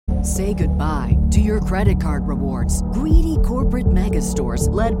Say goodbye to your credit card rewards. Greedy corporate mega stores,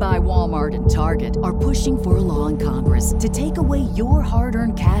 led by Walmart and Target, are pushing for a law in Congress to take away your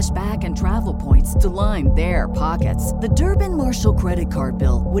hard-earned cash back and travel points to line their pockets. The Durbin-Marshall credit card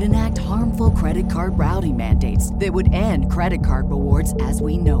bill would enact harmful credit card routing mandates that would end credit card rewards as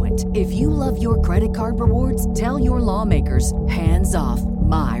we know it. If you love your credit card rewards, tell your lawmakers, hands off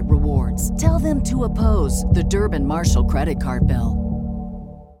my rewards. Tell them to oppose the Durbin-Marshall credit card bill.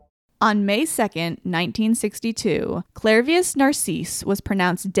 On May 2nd, 1962, Clairvius Narcisse was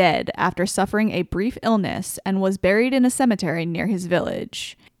pronounced dead after suffering a brief illness and was buried in a cemetery near his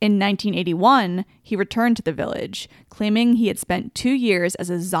village. In 1981, he returned to the village, claiming he had spent 2 years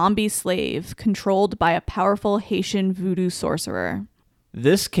as a zombie slave controlled by a powerful Haitian voodoo sorcerer.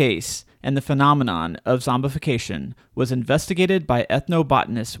 This case and the phenomenon of zombification was investigated by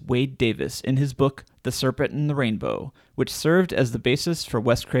ethnobotanist Wade Davis in his book The Serpent and the Rainbow, which served as the basis for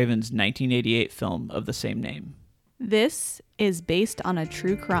Wes Craven's 1988 film of the same name. This is based on a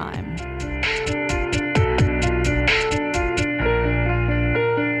true crime.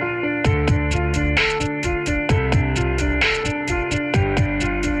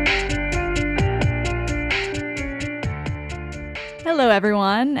 Hello,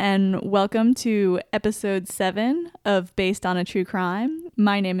 everyone, and welcome to episode 7 of Based on a True Crime.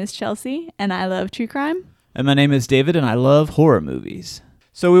 My name is Chelsea, and I love true crime. And my name is David, and I love horror movies.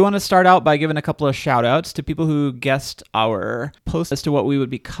 So we want to start out by giving a couple of shout-outs to people who guessed our post as to what we would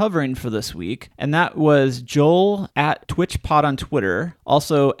be covering for this week. And that was Joel at TwitchPod on Twitter,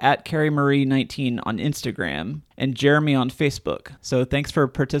 also at CarrieMarie19 on Instagram, and Jeremy on Facebook. So thanks for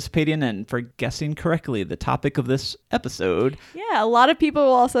participating and for guessing correctly the topic of this episode. Yeah, a lot of people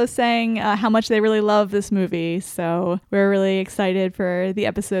also saying how much they really love this movie. So we're really excited for the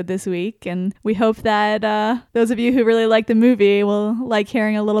episode this week. And we hope that those of you who really like the movie will like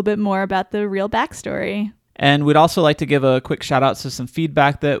hearing a little bit more about the real backstory. And we'd also like to give a quick shout out to some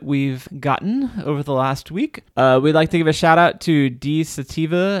feedback that we've gotten over the last week. We'd like to give a shout out to D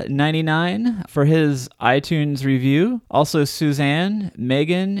Sativa99 for his iTunes review. Also Suzanne,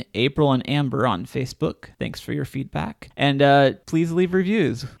 Megan, April, and Amber on Facebook. Thanks for your feedback. And please leave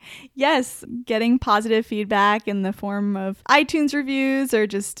reviews. Yes, getting positive feedback in the form of iTunes reviews or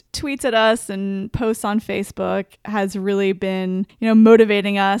just tweets at us and posts on Facebook has really been,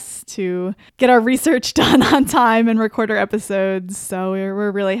 motivating us to get our research done on time and record our episodes. So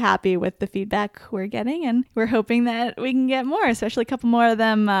we're really happy with the feedback we're getting, and we're hoping that we can get more, especially a couple more of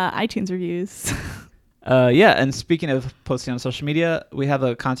them iTunes reviews. And speaking of posting on social media, we have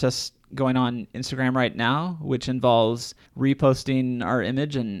a contest going on Instagram right now, which involves reposting our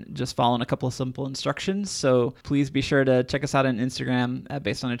image and just following a couple of simple instructions. So please be sure to check us out on Instagram at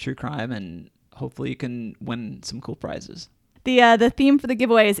Based on a True Crime, and hopefully you can win some cool prizes. The theme for the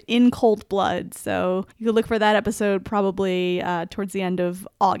giveaway is In Cold Blood, so you can look for that episode probably towards the end of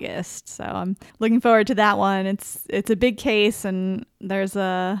August. So I'm looking forward to that one. It's a big case, and there's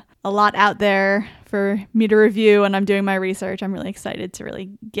a lot out there for me to review, and I'm doing my research. I'm really excited to really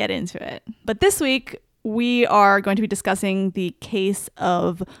get into it. But this week, we are going to be discussing the case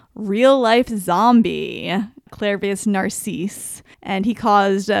of real-life zombie, Clairvius Narcisse. And he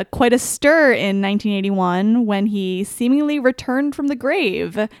caused quite a stir in 1981 when he seemingly returned from the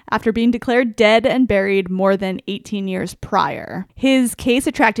grave after being declared dead and buried more than 18 years prior. His case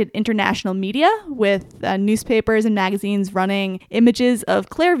attracted international media, with newspapers and magazines running images of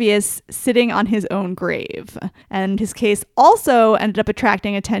Clairvius sitting on his own grave. And his case also ended up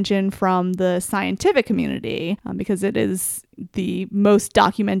attracting attention from the scientific community because it is the most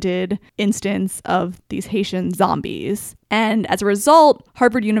documented instance of these Haitian zombies. And as a result,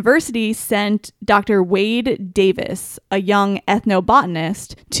 Harvard University sent Dr. Wade Davis, a young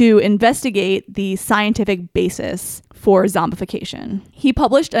ethnobotanist, to investigate the scientific basis for zombification. He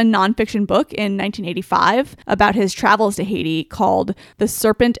published a nonfiction book in 1985 about his travels to Haiti called The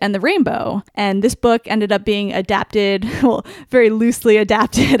Serpent and the Rainbow. And this book ended up being adapted, very loosely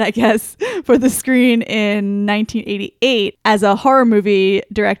adapted, I guess, for the screen in 1988 as a horror movie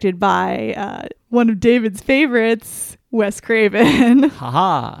directed by one of David's favorites, Wes Craven.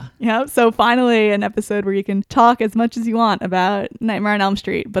 Haha. Yep. So finally, an episode where you can talk as much as you want about Nightmare on Elm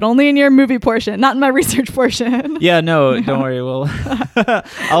Street, but only in your movie portion, not in my research portion. Yeah, no, don't worry. We'll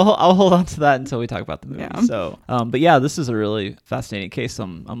I'll hold on to that until we talk about the movie. Yeah. So, but yeah, this is a really fascinating case. So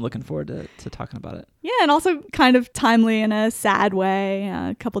I'm looking forward to talking about it. Yeah, and also kind of timely in a sad way.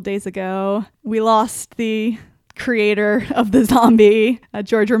 A couple days ago, we lost the creator of the zombie,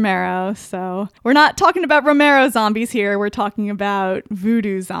 George Romero. So we're not talking about Romero zombies here. We're talking about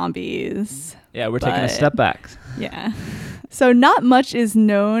voodoo zombies. Yeah, we're taking a step back. Yeah. So not much is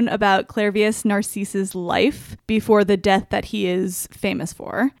known about Clervius Narcisse's life before the death that he is famous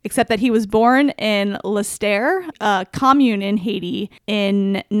for, except that he was born in L'Estère, a commune in Haiti,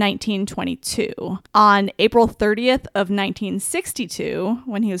 in 1922. On April 30th of 1962,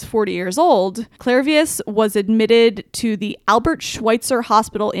 when he was 40 years old, Clervius was admitted to the Albert Schweitzer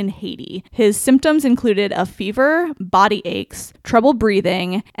Hospital in Haiti. His symptoms included a fever, body aches, trouble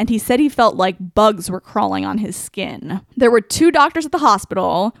breathing, and he said he felt like bugs were crawling on his skin. There were 2 doctors at the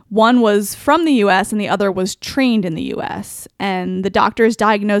hospital. One was from the US and the other was trained in the US. And the doctors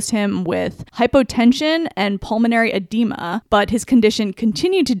diagnosed him with hypotension and pulmonary edema, but his condition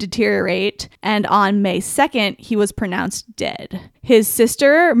continued to deteriorate, and on May 2nd, he was pronounced dead. His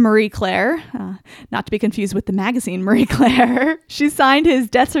sister, Marie Claire, not to be confused with the magazine Marie Claire, she signed his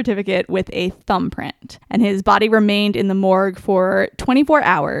death certificate with a thumbprint, and his body remained in the morgue for 24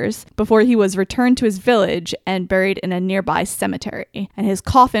 hours before he was returned to his village and buried in a nearby cemetery, and his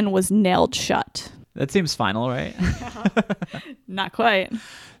coffin was nailed shut. That seems final, right? Not quite.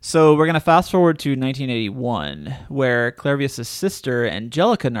 So we're going to fast forward to 1981, where Clervius' sister,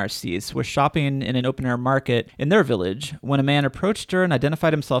 Angelica Narcisse, was shopping in an open-air market in their village when a man approached her and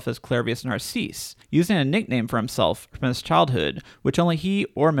identified himself as Clervius Narcisse, using a nickname for himself from his childhood, which only he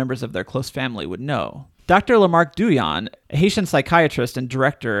or members of their close family would know. Dr. Lamarck Douillon, a Haitian psychiatrist and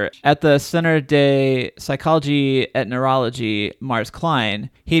director at the Centre de Psychologie et Neurologie Mars Klein,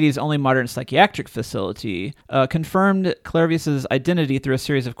 Haiti's only modern psychiatric facility, confirmed Clervius' identity through a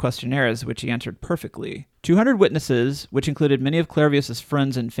series of questionnaires, which he answered perfectly. 200 witnesses, which included many of Clervius'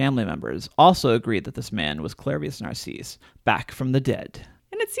 friends and family members, also agreed that this man was Clervius Narcisse, back from the dead.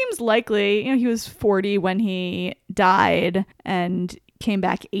 And it seems likely, he was 40 when he died, and came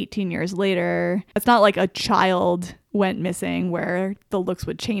back 18 years later. It's not like a child went missing where the looks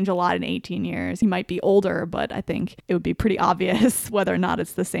would change a lot in 18 years. He might be older, but I think it would be pretty obvious whether or not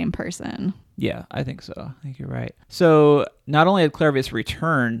it's the same person. Yeah, I think so. I think you're right. So not only had Clervius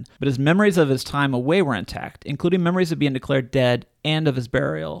returned, but his memories of his time away were intact, including memories of being declared dead and of his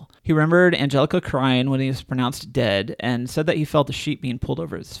burial. He remembered Angelica crying when he was pronounced dead and said that he felt a sheet being pulled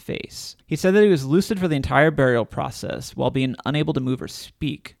over his face. He said that he was lucid for the entire burial process while being unable to move or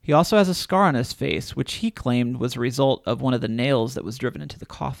speak. He also has a scar on his face, which he claimed was a result of one of the nails that was driven into the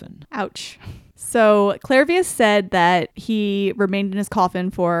coffin. Ouch. So Clervius said that he remained in his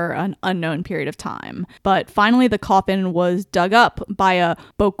coffin for an unknown period of time, but finally the coffin was dug up by a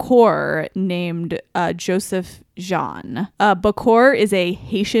Bokor named Joseph Jean. Bokor is a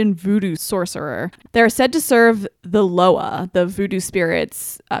Haitian voodoo sorcerer. They're said to serve the Loa, the voodoo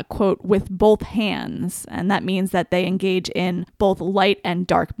spirits, quote, with both hands, and that means that they engage in both light and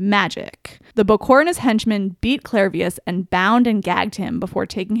dark magic. The Bokor and his henchmen beat Clervius and bound and gagged him before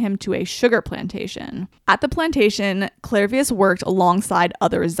taking him to a sugar plantation. At the plantation, Clervius worked alongside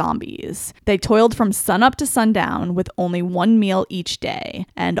other zombies. They toiled from sunup to sundown with only one meal each day,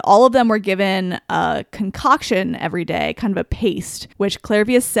 and all of them were given a concoction every day, kind of a paste, which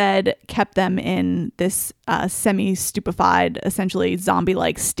Clervius said kept them in this semi-stupefied, essentially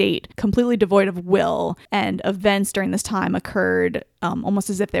zombie-like state, completely devoid of will, and events during this time occurred almost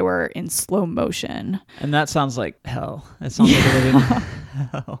as if they were in slow motion. And that sounds like hell. It sounds like a living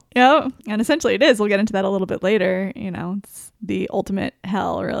hell. Yeah, and essentially it is. We'll get into that a little bit later. It's the ultimate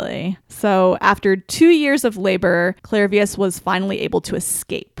hell, really. So after 2 years of labor, Clervius was finally able to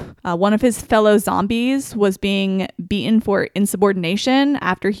escape. One of his fellow zombies was being beaten for insubordination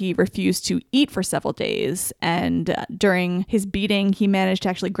after he refused to eat for several days. And during his beating, he managed to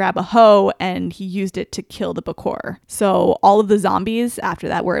actually grab a hoe and he used it to kill the Bokor. So all of the zombies after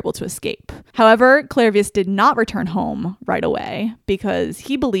that were able to escape. However, Clervius did not return home right away because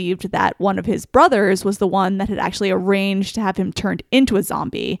he believed that one of his brothers was the one that had actually arranged to have him turned into a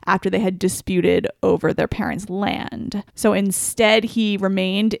zombie after they had disputed over their parents' land. So instead, he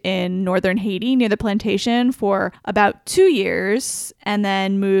remained in northern Haiti near the plantation for about 2 years and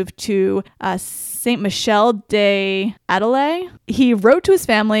then moved to Saint Michel de Adelaide. He wrote to his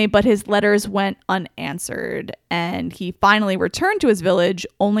family, but his letters went unanswered, and he finally returned to his village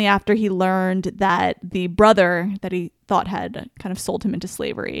only after he learned that the brother that he thought had kind of sold him into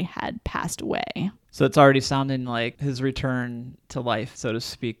slavery had passed away. So it's already sounding like his return to life, so to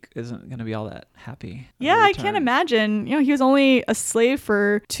speak, isn't going to be all that happy. Yeah, I can't imagine. He was only a slave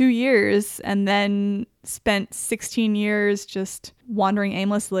for 2 years and then spent 16 years just wandering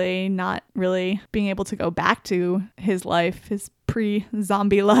aimlessly, not really being able to go back to his life, his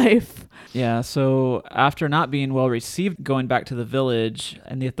pre-zombie life. Yeah, so after not being well received going back to the village,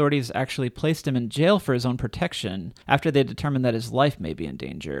 and the authorities actually placed him in jail for his own protection after they determined that his life may be in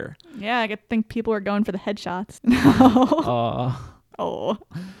danger. Yeah, I think people were we're going for the headshots. No. Oh.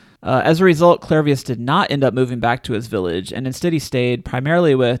 As a result, Clairvius did not end up moving back to his village, and instead he stayed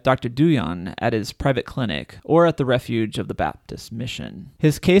primarily with Dr. Duyon at his private clinic or at the refuge of the Baptist mission.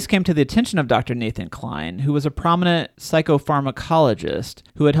 His case came to the attention of Dr. Nathan Klein, who was a prominent psychopharmacologist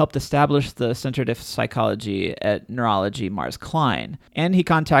who had helped establish the Center for Psychology at Neurology Mars Klein, and he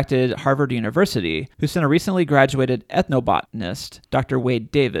contacted Harvard University, who sent a recently graduated ethnobotanist, Dr. Wade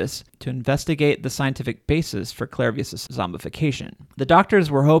Davis, to investigate the scientific basis for Clairvius' zombification. The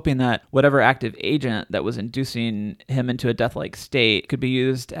doctors were hoping that whatever active agent that was inducing him into a death-like state could be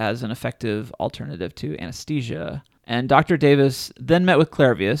used as an effective alternative to anesthesia. And Dr. Davis then met with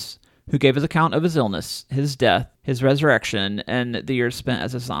Clairvius, who gave his account of his illness, his death, his resurrection, and the years spent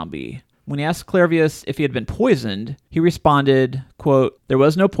as a zombie. When he asked Clairvius if he had been poisoned, he responded, quote, "There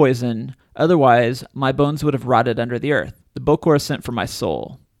was no poison. Otherwise, my bones would have rotted under the earth. The Bokor sent for my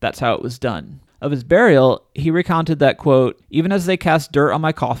soul. That's how it was done." Of his burial, he recounted that, quote, "Even as they cast dirt on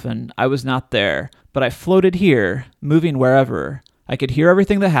my coffin, I was not there, but I floated here, moving wherever. I could hear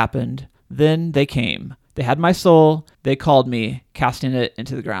everything that happened. Then they came. They had my soul. They called me, casting it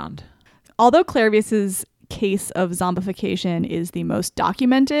into the ground." Although Clairvius's case of zombification is the most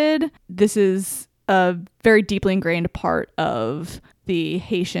documented, this is a very deeply ingrained part of the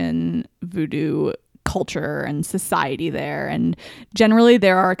Haitian voodoo culture and society there. And generally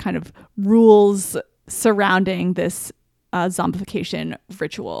there are kind of rules surrounding this zombification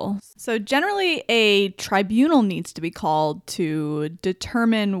ritual. So generally a tribunal needs to be called to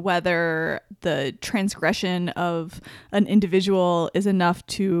determine whether the transgression of an individual is enough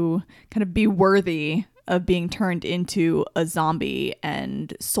to kind of be worthy of being turned into a zombie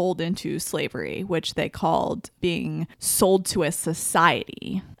and sold into slavery, which they called being sold to a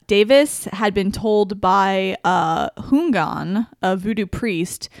society. Davis had been told by Hungan, a voodoo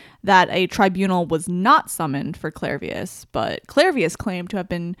priest, that a tribunal was not summoned for Clairvius, but Clairvius claimed to have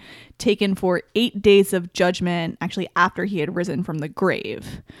been taken for 8 days of judgment, actually after he had risen from the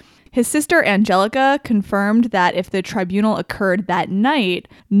grave. His sister Angelica confirmed that if the tribunal occurred that night,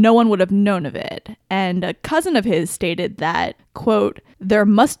 no one would have known of it. And a cousin of his stated that, quote, "There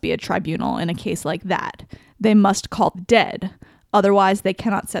must be a tribunal in a case like that. They must call the dead. Otherwise, they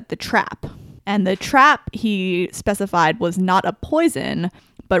cannot set the trap." And the trap, he specified, was not a poison,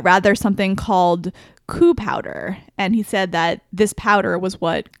 but rather something called coup powder. And he said that this powder was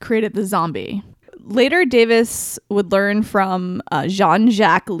what created the zombie. Later, Davis would learn from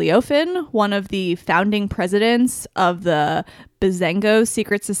Jean-Jacques Léofin, one of the founding presidents of the Bazango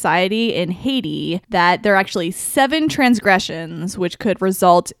Secret Society in Haiti, that there are actually 7 transgressions which could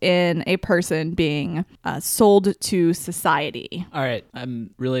result in a person being sold to society. All right. I'm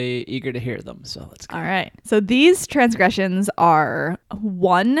really eager to hear them, so let's go. All right. So these transgressions are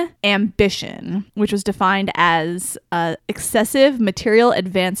 1, ambition, which was defined as excessive material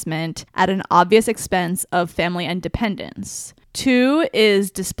advancement at an obvious expense of family independence. 2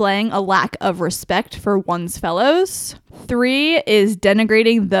 is displaying a lack of respect for one's fellows. 3 is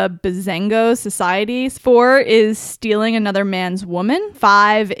denigrating the Bazango society. 4 is stealing another man's woman.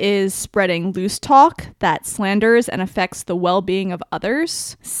 5 is spreading loose talk that slanders and affects the well-being of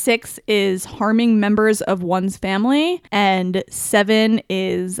others. 6 is harming members of one's family. And 7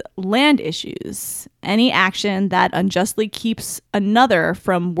 is land issues. Any action that unjustly keeps another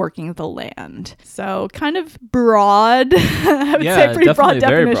from working the land. So kind of broad, I would say pretty broad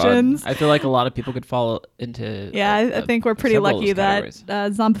definitions. Broad. I feel like a lot of people could fall into I think we're pretty lucky that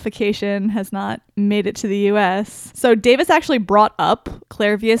zombification has not made it to the U.S. So Davis actually brought up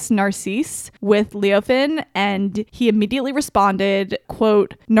Clairvius Narcisse with Léofin, and he immediately responded,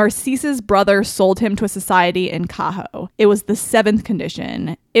 quote, "Narcisse's brother sold him to a society in Cajo. It was the 7th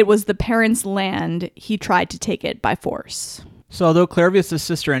condition. It was the parents' land. He tried to take it by force." So although Clairvius'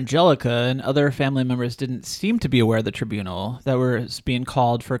 sister Angelica and other family members didn't seem to be aware of the tribunal that was being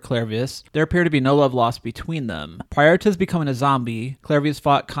called for Clairvius, there appeared to be no love lost between them. Prior to his becoming a zombie, Clairvius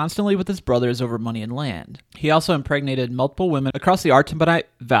fought constantly with his brothers over money and land. He also impregnated multiple women across the Artibonite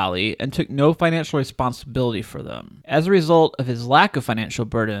Valley and took no financial responsibility for them. As a result of his lack of financial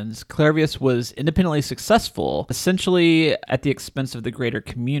burdens, Clairvius was independently successful, essentially at the expense of the greater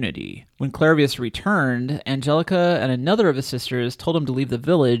community. When Clairvius returned, Angelica and another of his sisters sisters told him to leave the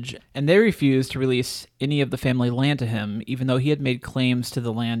village, and they refused to release any of the family land to him, even though he had made claims to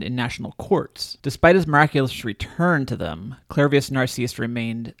the land in national courts. Despite his miraculous return to them, Clervius Narcisse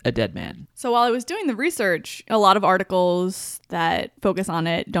remained a dead man. So while I was doing the research, a lot of articles that focus on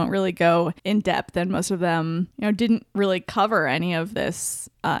it don't really go in depth, and most of them, didn't really cover any of this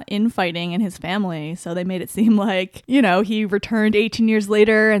infighting in his family. So they made it seem like, he returned 18 years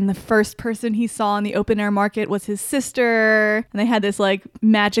later and the first person he saw in the open air market was his sister. And they had this like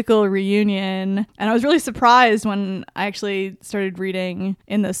magical reunion. And I was really surprised when I actually started reading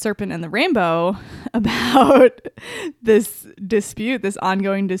in The Serpent and the Rainbow about this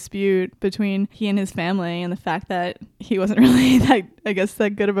ongoing dispute between he and his family, and the fact that he wasn't really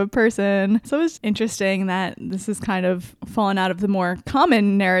that good of a person. So it was interesting that this is kind of fallen out of the more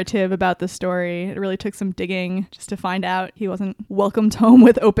common narrative about the story. It really took some digging just to find out he wasn't welcomed home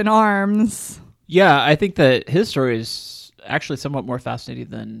with open arms. Yeah, I think that his story is actually somewhat more fascinating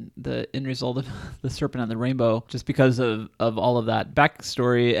than the end result of The Serpent and the Rainbow, just because of all of that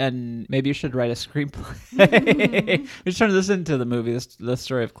backstory. And maybe you should write a screenplay. We should turn this into the movie, the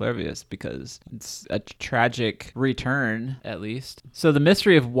story of Clervius, because it's a tragic return, at least. So the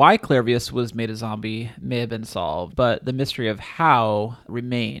mystery of why Clervius was made a zombie may have been solved, but the mystery of how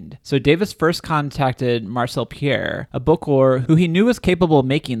remained. So Davis first contacted Marcel Pierre, a bookworm who he knew was capable of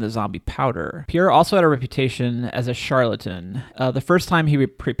making the zombie powder. Pierre also had a reputation as a charlatan. The first time he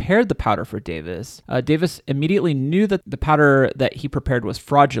prepared the powder for Davis, Davis immediately knew that the powder that he prepared was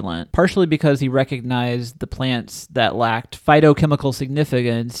fraudulent, partially because he recognized the plants that lacked phytochemical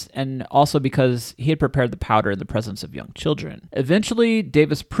significance, and also because he had prepared the powder in the presence of young children. Eventually,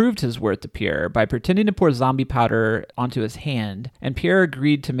 Davis proved his worth to Pierre by pretending to pour zombie powder onto his hand, and Pierre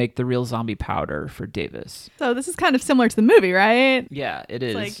agreed to make the real zombie powder for Davis. So this is kind of similar to the movie, right? Yeah, it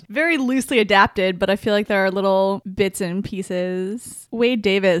is. It's like very loosely adapted, but I feel like there are little bits and pieces. Wade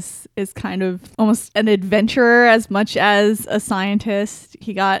Davis is kind of almost an adventurer as much as a scientist.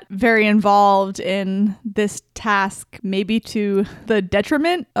 He got very involved in this task, maybe to the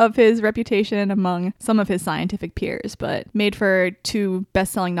detriment of his reputation among some of his scientific peers, but made for 2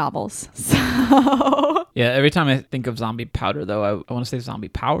 best-selling novels. So yeah, every time I think of zombie powder, though, I want to say zombie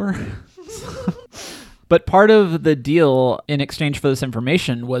power. But part of the deal in exchange for this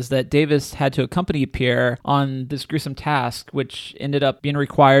information was that Davis had to accompany Pierre on this gruesome task, which ended up being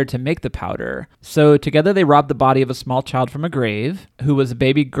required to make the powder. So together they robbed the body of a small child from a grave, who was a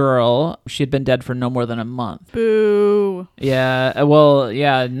baby girl. She had been dead for no more than a month. Boo. Yeah, well,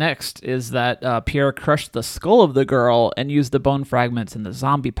 yeah, next is that Pierre crushed the skull of the girl and used the bone fragments in the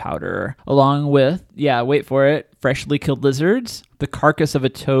zombie powder, along with, wait for it, freshly killed lizards, the carcass of a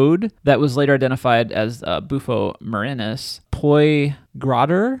toad that was later identified as Bufo marinus, Poi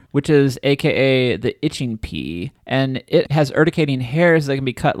grater, which is aka the itching pea, and it has urticating hairs that can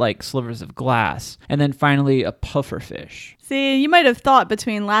be cut like slivers of glass, and then finally a pufferfish. See, you might have thought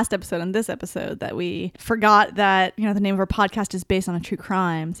between last episode and this episode that we forgot that, the name of our podcast is based on a true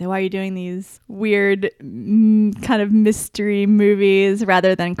crime. So why are you doing these weird kind of mystery movies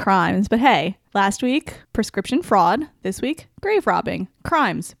rather than crimes? But hey, last week, prescription fraud. This week, grave robbing.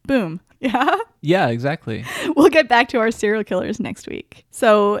 Crimes. Boom. Yeah? Yeah, exactly. We'll get back to our serial killers next week.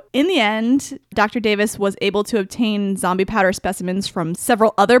 So in the end, Dr. Davis was able to obtain zombie powder specimens from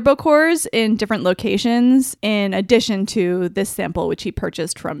several other bookworms in different locations, in addition to this sample, which he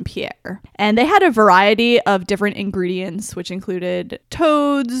purchased from Pierre. And they had a variety of different ingredients, which included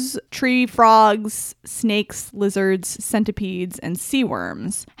toads, tree frogs, snakes, lizards, centipedes, and sea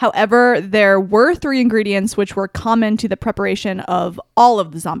worms. However, there were 3 ingredients which were common to the preparation of all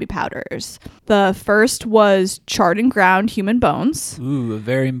of the zombie powders. The first was charred and ground human bones. Ooh, a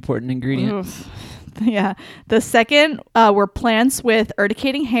very important ingredient. Oof. Yeah. The second were plants with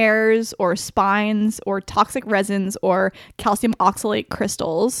urticating hairs or spines or toxic resins or calcium oxalate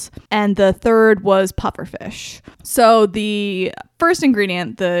crystals. And the third was pufferfish. So the first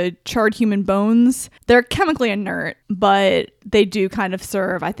ingredient, the charred human bones, they're chemically inert, but they do kind of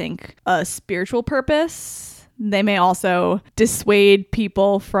serve, I think, a spiritual purpose. They may also dissuade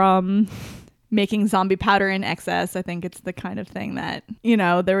people from making zombie powder in excess. I think it's the kind of thing that,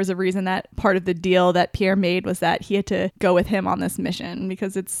 there was a reason that part of the deal that Pierre made was that he had to go with him on this mission,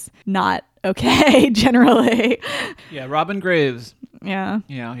 because it's not okay generally. Yeah, robbing graves. Yeah.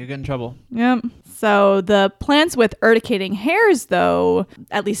 Yeah, you get in trouble. Yep. So the plants with urticating hairs, though,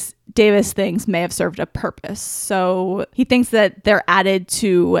 at least Davis thinks, may have served a purpose. So he thinks that they're added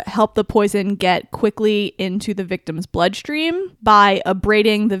to help the poison get quickly into the victim's bloodstream by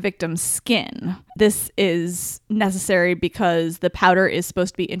abrading the victim's skin. This is necessary because the powder is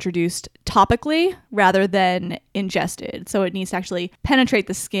supposed to be introduced topically rather than ingested. So it needs to actually penetrate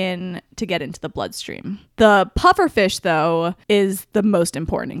the skin to get into the bloodstream. The pufferfish, though, is the most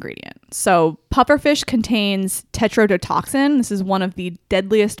important ingredient. So pufferfish contains tetrodotoxin. This is one of the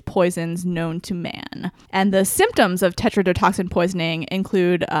deadliest poisons known to man. And the symptoms of tetrodotoxin poisoning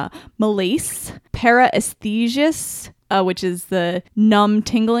include malaise, paraesthesias, which is the numb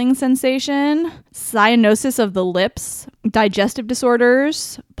tingling sensation, cyanosis of the lips, digestive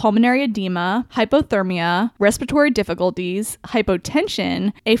disorders, pulmonary edema, hypothermia, respiratory difficulties,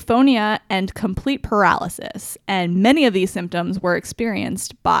 hypotension, aphonia, and complete paralysis. And many of these symptoms were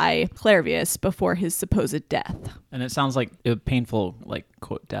experienced by Clervius before his supposed death. And it sounds like a painful, like,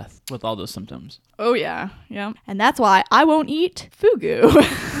 quote, death with all those symptoms. Oh, yeah. Yeah. And that's why I won't eat fugu.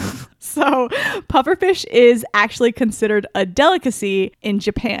 So pufferfish is actually considered a delicacy in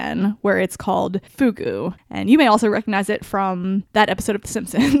Japan, where it's called fugu. And you may also recognize it from that episode of The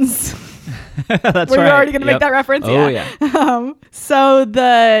Simpsons. That's Were right. you already going to make that reference? Oh, yeah. So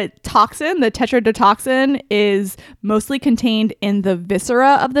the toxin, the tetrodotoxin, is mostly contained in the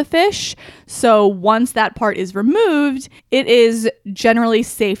viscera of the fish. So once that part is removed, it is generally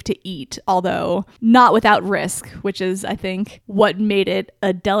safe to eat, although not without risk, which is, I think, what made it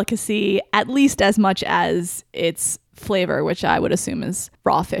a delicacy at least as much as its flavor, which I would assume is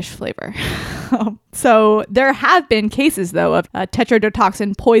raw fish flavor. So there have been cases, though, of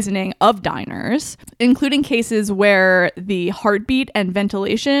tetrodotoxin poisoning of diners, including cases where the heartbeat and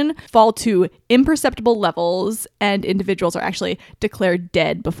ventilation fall to imperceptible levels and individuals are actually declared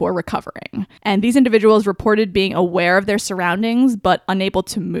dead before recovering. And these individuals reported being aware of their surroundings but unable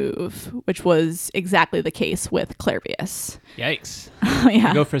to move, which was exactly the case with Clervius. Yikes. Yeah.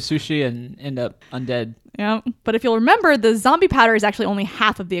 You go for sushi and end up undead. Yeah. But if you'll remember, the zombie powder is actually only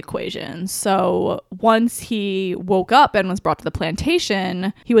half of the equation. So once he woke up and was brought to the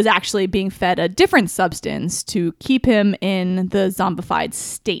plantation, he was actually being fed a different substance to keep him in the zombified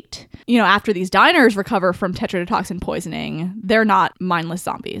state. You know, after these diners recover from tetrodotoxin poisoning, they're not mindless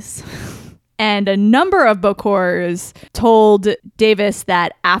zombies. And a number of Bokors told Davis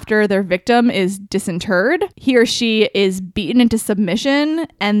that after their victim is disinterred, he or she is beaten into submission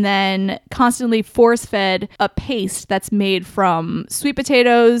and then constantly force-fed a paste that's made from sweet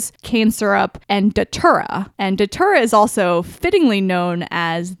potatoes, cane syrup, and datura. And datura is also fittingly known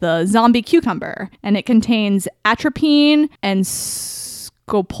as the zombie cucumber, and it contains atropine and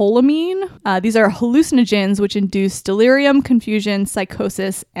scopolamine. These are hallucinogens which induce delirium, confusion,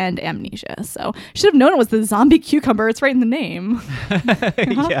 psychosis, and amnesia. So should have known it was the zombie cucumber. It's right in the name.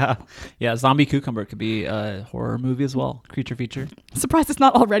 Yeah. Zombie cucumber could be a horror movie as well. Creature feature. Surprised it's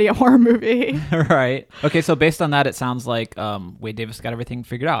not already a horror movie. Right. Okay, so based on that, it sounds like Wade Davis got everything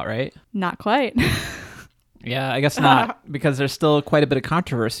figured out, right? Not quite. Yeah, I guess not, because there's still quite a bit of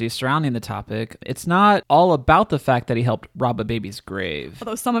controversy surrounding the topic. It's not all about the fact that he helped rob a baby's grave.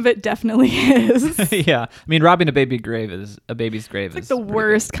 Although some of it definitely is. Yeah, I mean, robbing a baby's grave is it's like the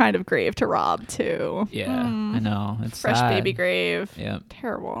worst kind of grave to rob, too. Yeah, I know. It's fresh sad. baby grave. Yeah.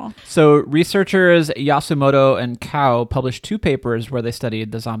 Terrible. So researchers Yasumoto and Kao published 2 papers where they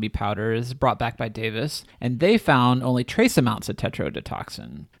studied the zombie powders brought back by Davis, and they found only trace amounts of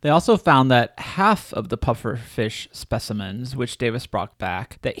tetrodotoxin. They also found that half of the pufferfish specimens, which Davis brought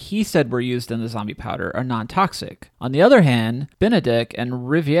back, that he said were used in the zombie powder are non-toxic. On the other hand, Benedict and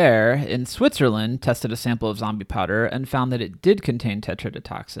Riviere in Switzerland tested a sample of zombie powder and found that it did contain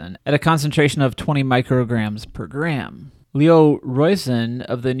tetrodotoxin at a concentration of 20 micrograms per gram. Leo Roizen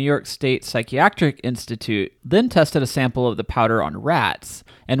of the New York State Psychiatric Institute then tested a sample of the powder on rats,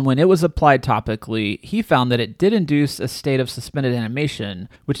 and when it was applied topically, he found that it did induce a state of suspended animation,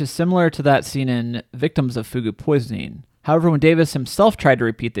 which is similar to that seen in victims of fugu poisoning. However, when Davis himself tried to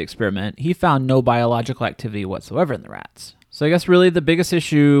repeat the experiment, he found no biological activity whatsoever in the rats. So I guess really the biggest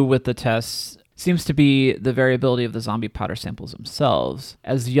issue with the tests seems to be the variability of the zombie powder samples themselves.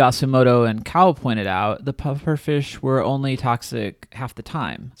 As Yasumoto and Kao pointed out, the pufferfish were only toxic half the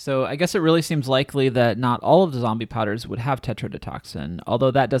time. So I guess it really seems likely that not all of the zombie powders would have tetrodotoxin,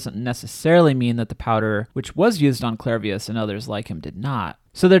 although that doesn't necessarily mean that the powder, which was used on Clervius and others like him, did not.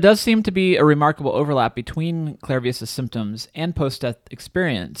 So there does seem to be a remarkable overlap between Clervius' symptoms and post-death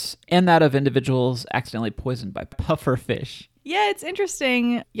experience, and that of individuals accidentally poisoned by pufferfish. Yeah, it's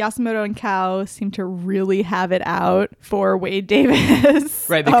interesting. Yasumoto and Kao seem to really have it out for Wade Davis.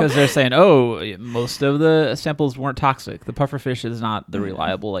 Right, because they're saying, most of the samples weren't toxic. The pufferfish is not the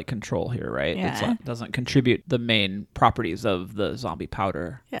reliable control here, right? Yeah. It doesn't contribute the main properties of the zombie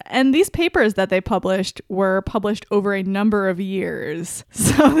powder. Yeah, and these papers that they published were published over a number of years.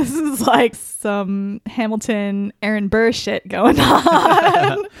 So this is like some Hamilton, Aaron Burr shit going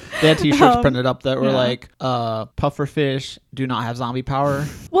on. They had t-shirts printed up that were pufferfish do not have zombie power.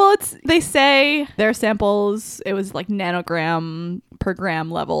 Well, they say their samples, it was like nanogram per gram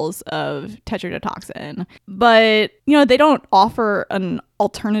levels of tetrodotoxin. But, they don't offer an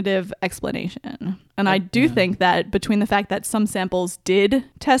alternative explanation. And I do think that between the fact that some samples did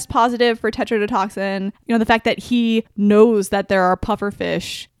test positive for tetrodotoxin, the fact that he knows that there are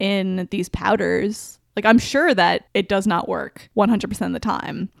pufferfish in these powders, I'm sure that it does not work 100% of the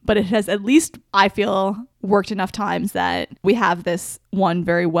time, but it has at least, I feel, worked enough times that we have this one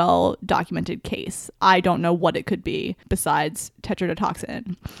very well documented case. I don't know what it could be besides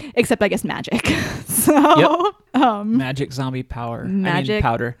tetrodotoxin, except I guess magic. Magic zombie power. Magic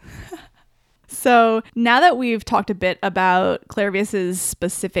powder. So now that we've talked a bit about Clairvius's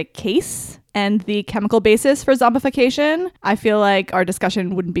specific case and the chemical basis for zombification, I feel like our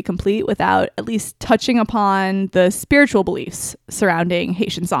discussion wouldn't be complete without at least touching upon the spiritual beliefs surrounding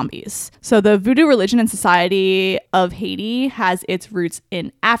Haitian zombies. So the Voodoo religion and society of Haiti has its roots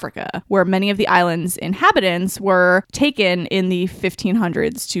in Africa, where many of the island's inhabitants were taken in the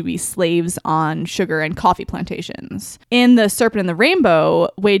 1500s to be slaves on sugar and coffee plantations. In The Serpent and the Rainbow,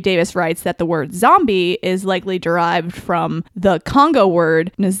 Wade Davis writes that the word zombie is likely derived from the Congo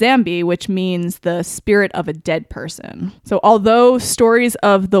word Nzambi, which means the spirit of a dead person. So although stories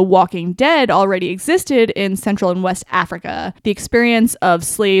of the Walking Dead already existed in Central and West Africa, the experience of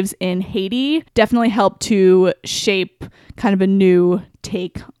slaves in Haiti definitely helped to shape kind of a new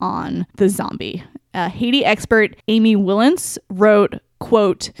take on the zombie. Haiti expert Amy Willence wrote,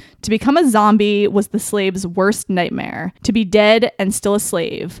 quote, "To become a zombie was the slave's worst nightmare. To be dead and still a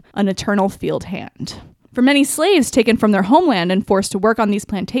slave, an eternal field hand." For many slaves taken from their homeland and forced to work on these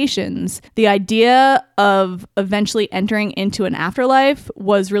plantations, the idea of eventually entering into an afterlife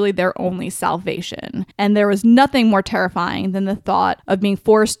was really their only salvation. And there was nothing more terrifying than the thought of being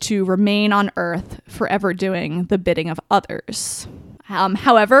forced to remain on Earth forever doing the bidding of others.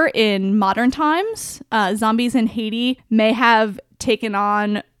 However, in modern times, zombies in Haiti may have taken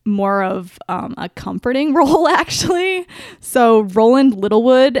on more of a comforting role, actually. So Roland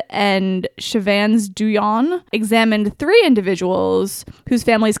Littlewood and Chavans Douillon examined 3 individuals whose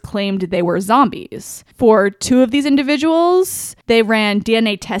families claimed they were zombies. For 2 of these individuals, they ran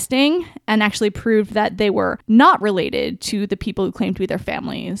DNA testing and actually proved that they were not related to the people who claimed to be their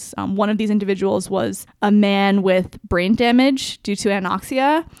families. One of these individuals was a man with brain damage due to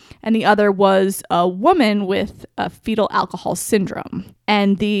anoxia, and the other was a woman with a fetal alcohol syndrome.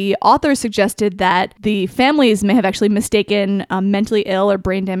 And the author suggested that the families may have actually mistaken mentally ill or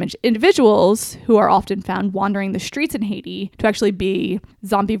brain damaged individuals who are often found wandering the streets in Haiti to actually be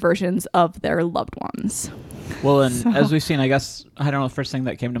zombie versions of their loved ones. Well, and as we've seen, I guess, I don't know, the first thing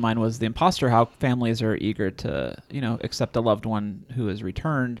that came to mind was The Imposter, how families are eager to, accept a loved one who is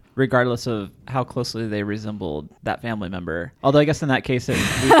returned, regardless of how closely they resembled that family member. Although I guess in that case, it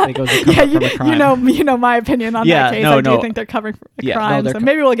goes to cover from a crime. You know my opinion on that case. I do think they're covering for a crime, so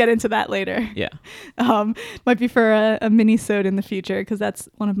maybe we'll get into that later. Yeah. Might be for a mini-sode in the future, because that's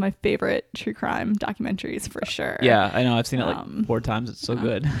one of my favorite true crime documentaries for sure. Yeah, I know. I've seen it 4 times. It's so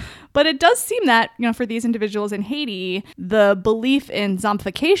good. But it does seem that, for these individuals in Haiti, the belief in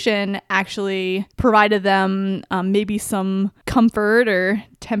zombification actually provided them maybe some comfort or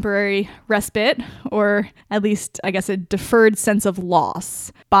temporary respite, or at least, I guess, a deferred sense of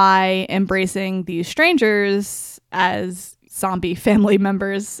loss by embracing these strangers as zombie family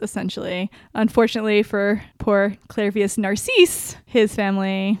members, essentially. Unfortunately for poor Clairvius Narcisse, his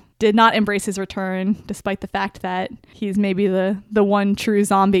family did not embrace his return, despite the fact that he's maybe the one true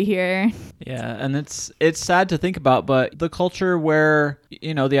zombie here. Yeah, and it's sad to think about, but the culture where,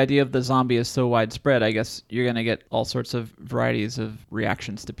 the idea of the zombie is so widespread, I guess you're going to get all sorts of varieties of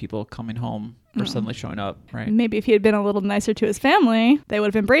reactions to people coming home or suddenly showing up, right? Maybe if he had been a little nicer to his family, they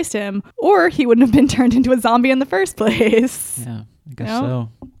would have embraced him, or he wouldn't have been turned into a zombie in the first place. Yeah, I guess so.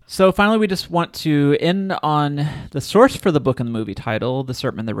 So finally, we just want to end on the source for the book and the movie title, The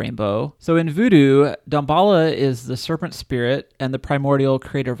Serpent and the Rainbow. So in Voodoo, Damballa is the serpent spirit and the primordial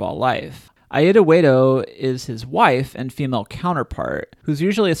creator of all life. Aida Uedo is his wife and female counterpart, who's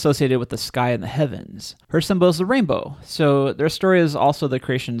usually associated with the sky and the heavens. Her symbol is the rainbow, so their story is also the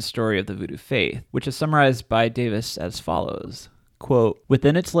creation story of the Voodoo faith, which is summarized by Davis as follows. Quote,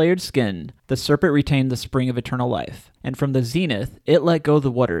 "Within its layered skin, the serpent retained the spring of eternal life, and from the zenith it let go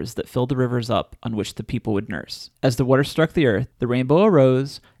the waters that filled the rivers up on which the people would nurse. As the waters struck the earth, the rainbow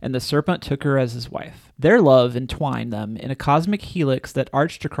arose, and the serpent took her as his wife. Their love entwined them in a cosmic helix that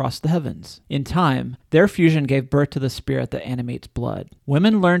arched across the heavens. In time, their fusion gave birth to the spirit that animates blood.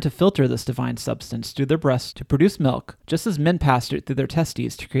 Women learned to filter this divine substance through their breasts to produce milk, just as men passed it through their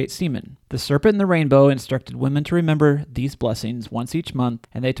testes to create semen. The serpent and the rainbow instructed women to remember these blessings once each month,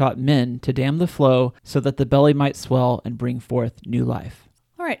 and they taught men to dam the flow so that the belly might swell and bring forth new life."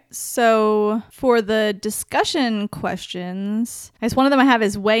 All right, so for the discussion questions, I guess one of them I have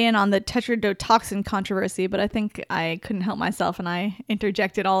is weigh in on the tetrodotoxin controversy, but I think I couldn't help myself and I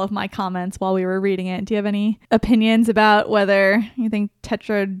interjected all of my comments while we were reading it. Do you have any opinions about whether you think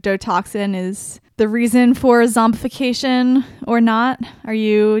tetrodotoxin is the reason for zombification or not? Are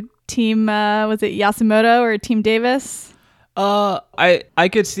you team, was it Yasumoto or team Davis? I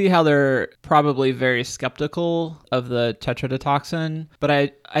could see how they're probably very skeptical of the tetrodotoxin, but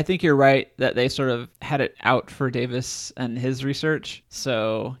I think you're right that they sort of had it out for Davis and his research.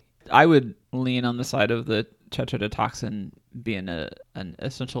 So I would lean on the side of the tetrodotoxin being an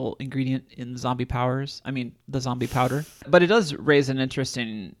essential ingredient in zombie powers. I mean, the zombie powder. But it does raise an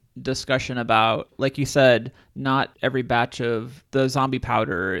interesting discussion about, like you said, not every batch of the zombie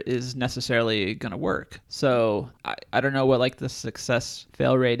powder is necessarily going to work. So I don't know what like the success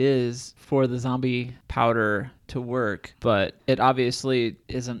fail rate is for the zombie powder to work, but it obviously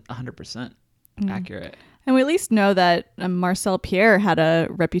isn't 100% accurate. And we at least know that Marcel Pierre had a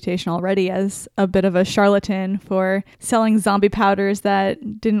reputation already as a bit of a charlatan for selling zombie powders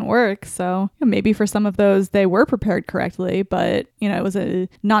that didn't work. So maybe for some of those, they were prepared correctly, but, it was a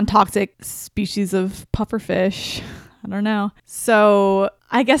non-toxic species of pufferfish. I don't know. So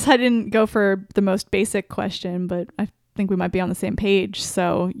I guess I didn't go for the most basic question, but I think we might be on the same page.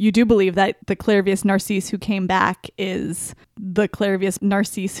 So you do believe that the Clairvius Narcisse who came back is the Clairvius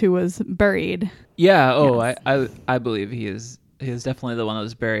Narcisse who was buried? Yeah. Oh, Yes. I believe he is definitely the one that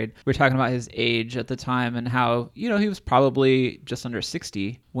was buried. We're talking about his age at the time and how, he was probably just under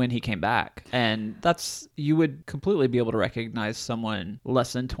 60 when he came back. And you would completely be able to recognize someone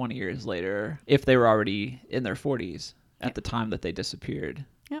less than 20 years later if they were already in their 40s at the time that they disappeared.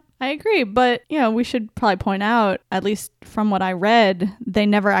 Yeah, I agree. But, we should probably point out, at least from what I read, they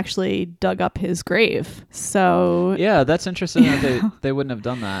never actually dug up his grave. So yeah, that's interesting that they wouldn't have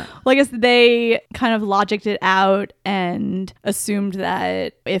done that. Well, I guess they kind of logicked it out and assumed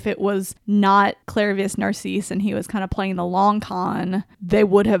that if it was not Clairvius Narcisse and he was kind of playing the long con, they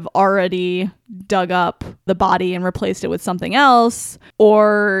would have already dug up the body and replaced it with something else.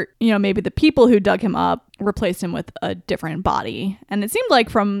 Or, maybe the people who dug him up replaced him with a different body. And it seemed like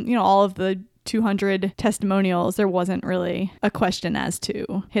from, all of the 200 testimonials, there wasn't really a question as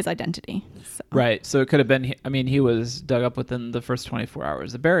to his identity. So. Right. So it could have been, he was dug up within the first 24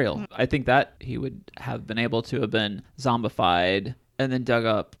 hours of burial. I think that he would have been able to have been zombified and then dug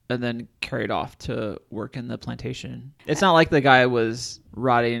up and then carried off to work in the plantation. It's not like the guy was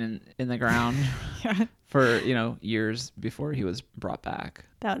rotting in the ground for, years before he was brought back.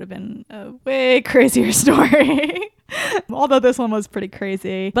 That would have been a way crazier story. Although this one was pretty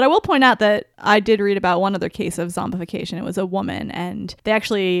crazy. But I will point out that I did read about one other case of zombification. It was a woman, and they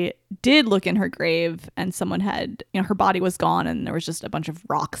actually did look in her grave, and someone had, her body was gone, and there was just a bunch of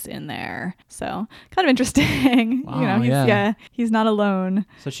rocks in there. So kind of interesting. Wow, he's not alone.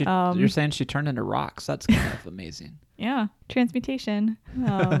 So you're saying she turned into rocks? That's kind of amazing. Yeah, transmutation.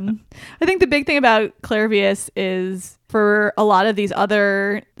 I think the big thing about Clairvius is for a lot of these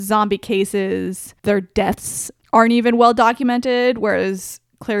other zombie cases, their deaths aren't even well documented, whereas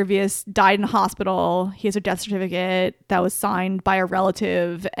Clairvius died in a hospital. He has a death certificate that was signed by a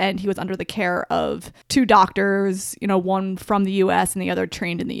relative, and he was under the care of two doctors, one from the US and the other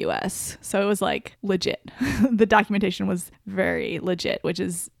trained in the US. So it was like legit. The documentation was very legit, which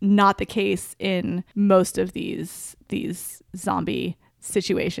is not the case in most of these zombie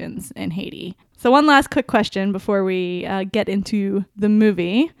situations in Haiti. So one last quick question before we get into the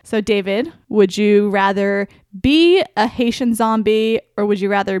movie. So David, would you rather be a Haitian zombie or would you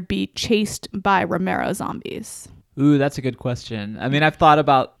rather be chased by Romero zombies? Ooh, that's a good question. I mean, I've thought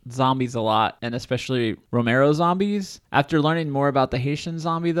about zombies a lot, and especially Romero zombies. After learning more about the Haitian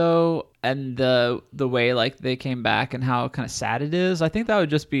zombie, though, and the way like they came back and how kind of sad it is, I think that would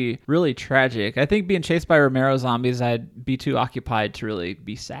just be really tragic. I think being chased by Romero zombies, I'd be too occupied to really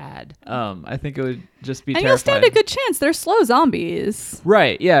be sad. I think it would just be and terrifying. you'll stand a good chance. They're slow zombies.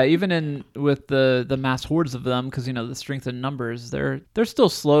 Right. Yeah. Even with the mass hordes of them, because the strength in numbers, they're still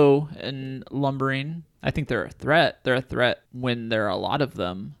slow and lumbering. I think they're a threat. They're a threat when there are a lot of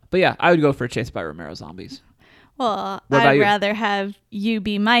them. But yeah, I would go for Chased by Romero zombies. Well, What about I'd you? rather have you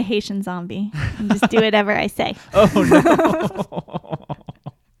be my Haitian zombie and just do whatever I say. Oh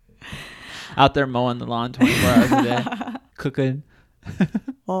no! Out there mowing the lawn 24 hours a day, cooking.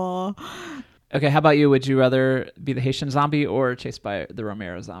 Oh. Okay, how about you? Would you rather be the Haitian zombie or chased by the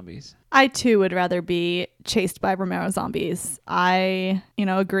Romero zombies? I too would rather be chased by Romero zombies. I,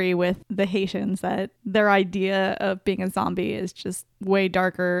 agree with the Haitians that their idea of being a zombie is just way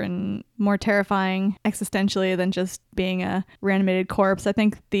darker and more terrifying existentially than just being a reanimated corpse. I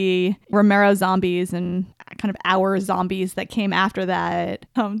think the Romero zombies and kind of our zombies that came after that,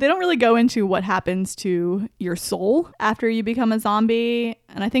 they don't really go into what happens to your soul after you become a zombie.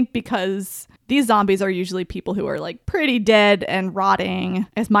 And I think because these zombies are usually people who are like pretty dead and rotting,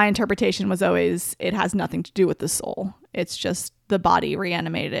 as my interpretation was always, it has nothing to do with the soul. It's just the body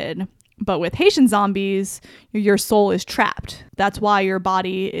reanimated. But with Haitian zombies, your soul is trapped. That's why your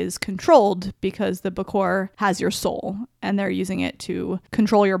body is controlled, because the Bokor has your soul and they're using it to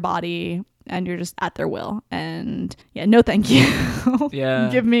control your body, and you're just at their will. And yeah, no thank you. Yeah.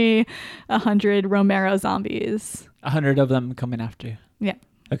 Give me 100 Romero zombies. 100 of them coming after you. Yeah.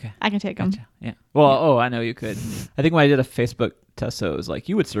 Okay. I can take them. Gotcha. Yeah. Well, I know you could. I think when I did a Facebook test, so it was like,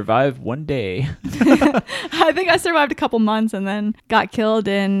 you would survive one day. I think I survived a couple months and then got killed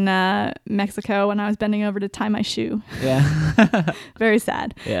in Mexico when I was bending over to tie my shoe. Yeah. Very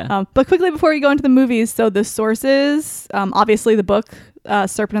sad. Yeah. But quickly before we go into the movies, so the sources, obviously the book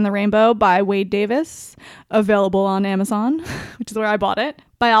Serpent and the Rainbow by Wade Davis, available on Amazon, which is where I bought it.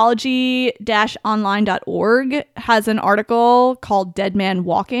 Biology-online.org has an article called Dead Man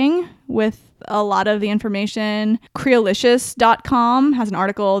Walking with a lot of the information. Creolicious.com has an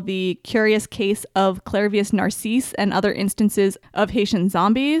article, The Curious Case of Clairvius Narcisse and Other Instances of Haitian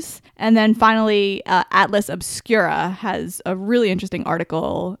Zombies. And then finally, Atlas Obscura has a really interesting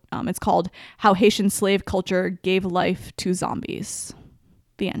article. It's called How Haitian Slave Culture Gave Life to Zombies.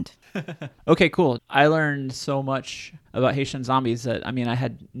 The end. Okay, cool. I learned so much about Haitian zombies that, I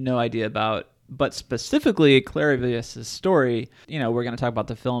had no idea about. But specifically, Clairvius' story, we're going to talk about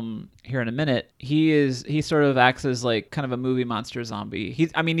the film here in a minute. He sort of acts as like kind of a movie monster zombie.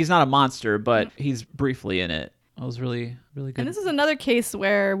 He's not a monster, but he's briefly in it. It was really, really good. And this is another case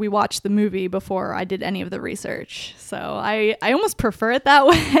where we watched the movie before I did any of the research. So I almost prefer it that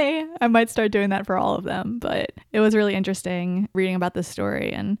way. I might start doing that for all of them. But it was really interesting reading about this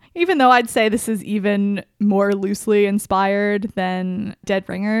story. And even though I'd say this is even more loosely inspired than Dead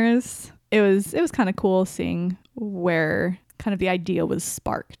Ringers, it was kind of cool seeing where kind of the idea was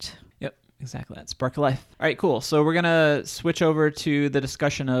sparked. Yep, exactly. That spark of life. All right, cool. So we're going to switch over to the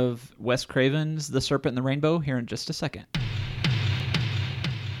discussion of Wes Craven's The Serpent and the Rainbow here in just a second.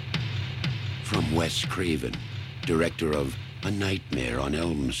 From Wes Craven, director of A Nightmare on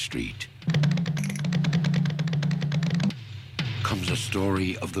Elm Street, comes a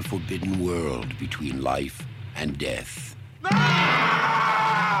story of the forbidden world between life and death.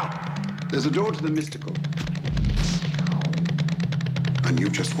 There's a door to the mystical. And you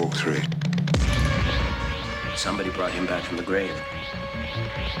just walk through it. Somebody brought him back from the grave.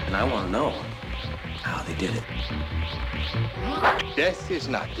 And I want to know how they did it. Death is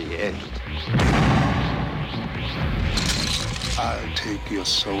not the end. I'll take your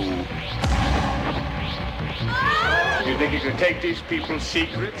soul. You think you can take these people's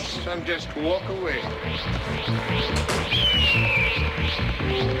secrets and just walk away?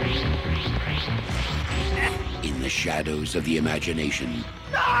 In the shadows of the imagination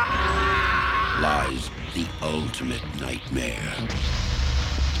lies the ultimate nightmare.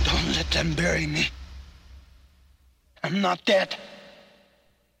 Don't let them bury me. I'm not dead.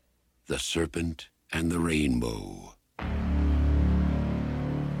 The Serpent and the Rainbow.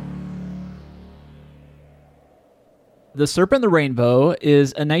 The Serpent and the Rainbow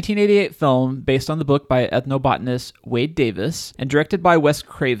is a 1988 film based on the book by ethnobotanist Wade Davis and directed by Wes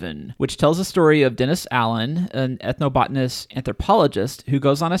Craven, which tells the story of Dennis Allen, an ethnobotanist anthropologist who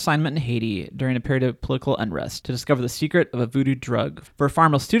goes on assignment in Haiti during a period of political unrest to discover the secret of a voodoo drug for a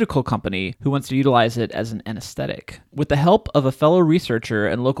pharmaceutical company who wants to utilize it as an anesthetic. With the help of a fellow researcher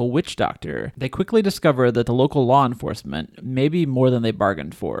and local witch doctor, they quickly discover that the local law enforcement may be more than they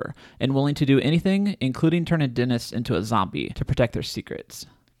bargained for and willing to do anything, including turning Dennis into a zombie to protect their secrets.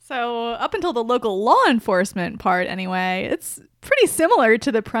 So up until the local law enforcement part, anyway, it's pretty similar to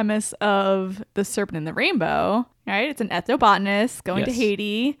the premise of The Serpent and the Rainbow, right? It's an ethnobotanist going to Yes.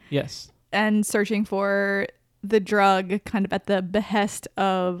 Haiti Yes. and searching for the drug kind of at the behest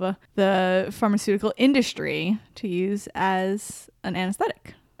of the pharmaceutical industry to use as an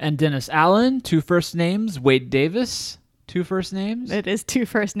anesthetic. And Dennis Allen, 2 first names. Wade Davis, 2 first names. It is 2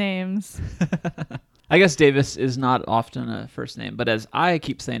 first names. I guess Davis is not often a first name, but as I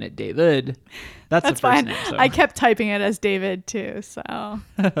keep saying it, David, that's the That's first fine. name. So. I kept typing it as David too, so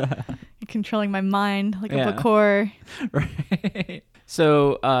you're controlling my mind like Yeah. a bookor. Right.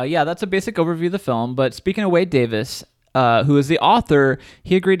 So, yeah, that's a basic overview of the film. But speaking of Wade Davis, who is the author,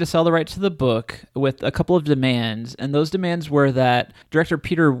 he agreed to sell the rights to the book with a couple of demands. And those demands were that director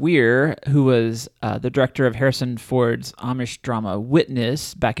Peter Weir, who was the director of Harrison Ford's Amish drama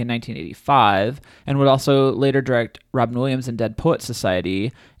Witness back in 1985, and would also later direct Robin Williams and Dead Poets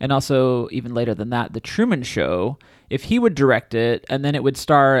Society, and also even later than that, The Truman Show, if he would direct it and then it would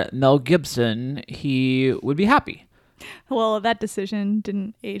star Mel Gibson, he would be happy. Well, that decision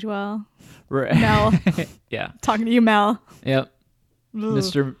didn't age well. Right. Mel, Yeah. talking to you, Mel. Yep. Ugh.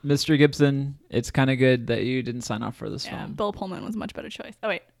 Mr. Gibson, it's kind of good that you didn't sign off for this Yeah, film. Bill Pullman was a much better choice. Oh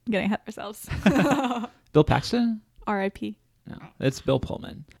wait, I'm getting ahead of ourselves. Bill Paxton? R.I.P. No, it's Bill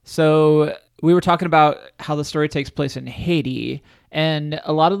Pullman. So we were talking about how the story takes place in Haiti, and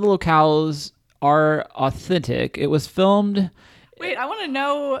a lot of the locales are authentic. It was filmed. Wait, I want to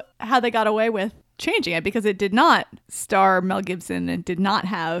know how they got away with changing it because it did not star Mel Gibson and did not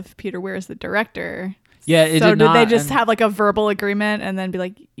have Peter Weir as the director. Yeah, it so did did not, they just and- have like a verbal agreement and then be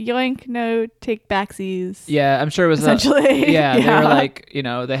like, yoink, no, take backsies? Yeah, I'm sure it was Essentially, yeah, they yeah. were like,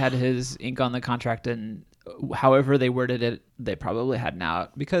 they had his ink on the contract, and however they worded it, they probably had an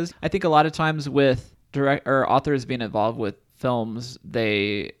out, because I think a lot of times with authors being involved with films,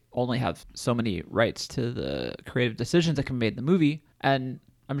 they only have so many rights to the creative decisions that can be made in the movie, and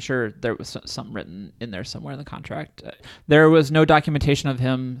I'm sure there was something written in there somewhere in the contract. There was no documentation of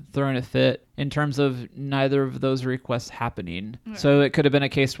him throwing a fit in terms of neither of those requests happening. Yeah. So it could have been a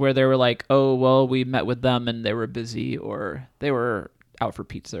case where they were like, oh, well, we met with them and they were busy, or they were out for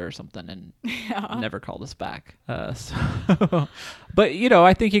pizza or something and never called us back. But,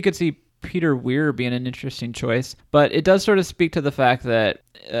 I think you could see Peter Weir being an interesting choice, but it does sort of speak to the fact that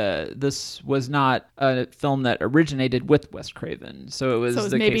this was not a film that originated with Wes Craven. So it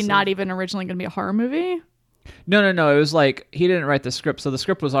was maybe not even originally going to be a horror movie? No. It was like he didn't write the script, so the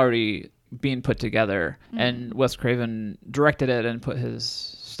script was already being put together, and Wes Craven directed it and put his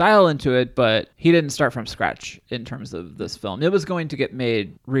style into it, but he didn't start from scratch in terms of this film. It was going to get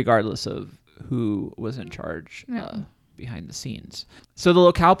made regardless of who was in charge. Behind the scenes. So the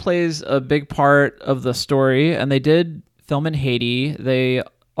locale plays a big part of the story, and they did film in Haiti. They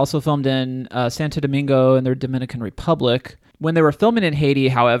also filmed in Santo Domingo in the Dominican Republic. When they were filming in Haiti,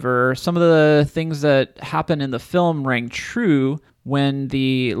 however, some of the things that happened in the film rang true when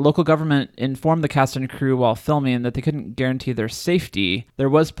the local government informed the cast and crew while filming that they couldn't guarantee their safety. There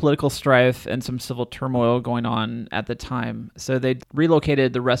was political strife and some civil turmoil going on at the time, so they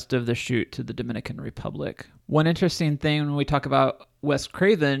relocated the rest of the shoot to the Dominican Republic. One interesting thing when we talk about Wes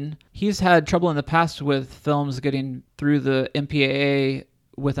Craven, he's had trouble in the past with films getting through the MPAA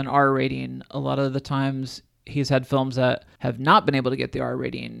with an R rating. A lot of the times he's had films that have not been able to get the R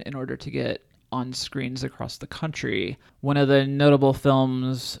rating in order to get on screens across the country. One of the notable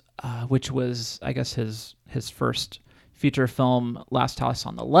films, which was, I guess, his first feature film, Last House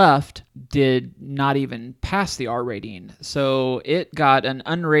on the Left, did not even pass the R rating. So it got an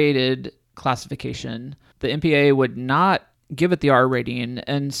unrated classification. The MPAA would not give it the R rating,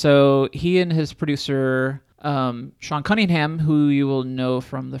 and so he and his producer, Sean Cunningham, who you will know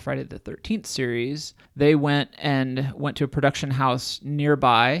from the Friday the 13th series, they went to a production house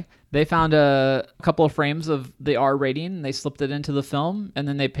nearby. They found a couple of frames of the R rating. They slipped it into the film, and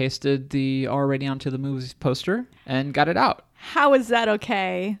then they pasted the R rating onto the movie's poster and got it out. How is that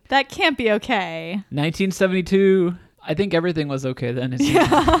okay? That can't be okay. 1972. I think everything was okay then.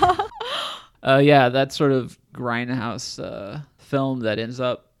 That sort of grindhouse film that ends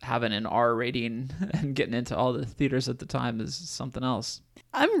up having an R rating and getting into all the theaters at the time is something else.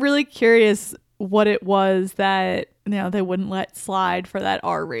 I'm really curious what it was that they wouldn't let slide for that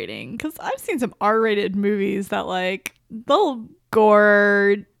R rating, because I've seen some R-rated movies that they'll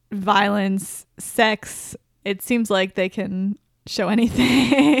gore, violence, sex. It seems like they can show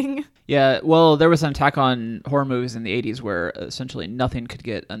anything. Yeah, well, there was an attack on horror movies in the 80s where essentially nothing could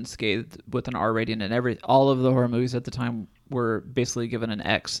get unscathed with an R rating, and all of the horror movies at the time were basically given an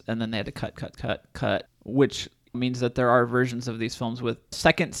X, and then they had to cut, which means that there are versions of these films with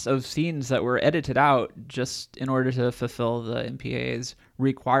seconds of scenes that were edited out just in order to fulfill the MPAA's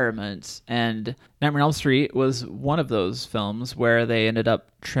requirements. And Nightmare on Elm Street was one of those films where they ended up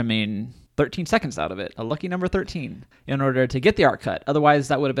trimming 13 seconds out of it, a lucky number 13, in order to get the art cut. Otherwise,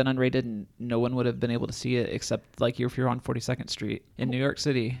 that would have been unrated and no one would have been able to see it except like if you're on 42nd Street in New York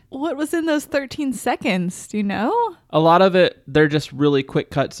City. What was in those 13 seconds? Do you know? A lot of it, they're just really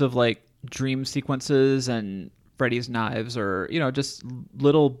quick cuts of like dream sequences and Freddy's knives, or, you know, just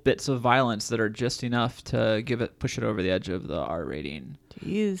little bits of violence that are just enough to push it over the edge of the R rating.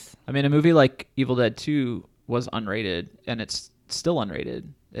 Jeez. I mean, a movie like Evil Dead 2 was unrated and it's still unrated.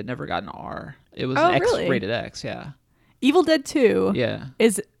 It never got an R. It was X, really? rated X, yeah. Evil Dead 2 Yeah.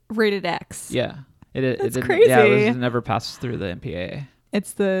 is rated X. Yeah. It That's didn't, crazy. Yeah, it never passed through the MPAA.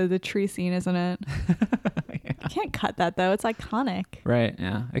 It's the tree scene, isn't it? Yeah. You can't cut that, though. It's iconic. Right,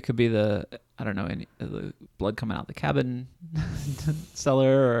 yeah. It could be the blood coming out the cabin cellar,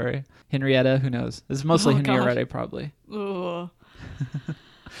 or Henrietta, who knows? This is mostly Henrietta, probably. Ugh.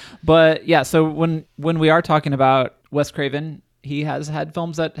 But yeah, so when we are talking about Wes Craven, he has had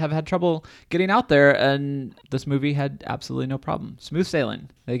films that have had trouble getting out there, and this movie had absolutely no problem. Smooth sailing.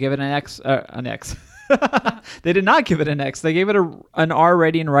 They gave it an X. They did not give it an X. They gave it an R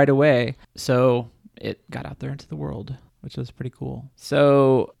rating right away. So it got out there into the world, which was pretty cool.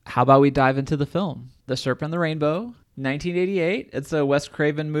 So how about we dive into the film? The Serpent and the Rainbow, 1988. It's a Wes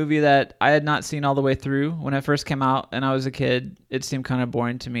Craven movie that I had not seen all the way through. When it first came out and I was a kid, it seemed kind of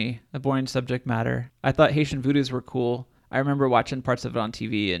boring to me, a boring subject matter. I thought Haitian voodoos were cool. I remember watching parts of it on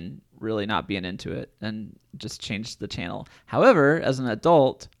TV and really not being into it and just changed the channel. However, as an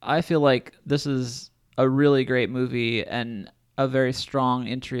adult, I feel like this is a really great movie and a very strong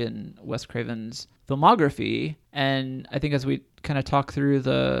entry in Wes Craven's filmography. And I think as we kind of talk through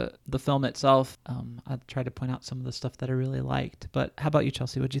the film itself, I'll try to point out some of the stuff that I really liked. But how about you,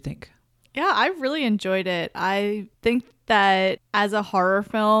 Chelsea? What'd you think? Yeah, I really enjoyed it. I think that as a horror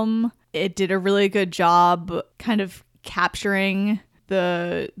film, it did a really good job kind of capturing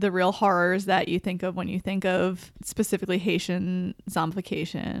the real horrors that you think of when you think of specifically Haitian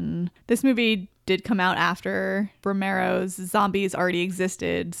zombification. This movie did come out after Romero's Zombies already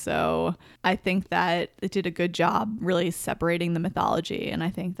existed, so I think that it did a good job really separating the mythology. And I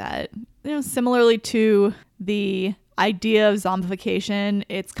think that, you know, similarly to the idea of zombification,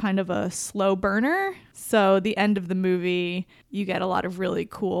 it's kind of a slow burner. So the end of the movie, you get a lot of really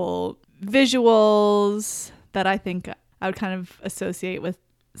cool visuals that I think I would kind of associate with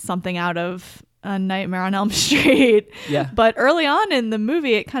something out of A Nightmare on Elm Street. Yeah. But early on in the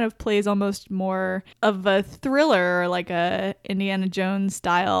movie, it kind of plays almost more of a thriller, like a Indiana Jones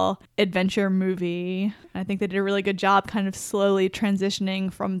style adventure movie. I think they did a really good job kind of slowly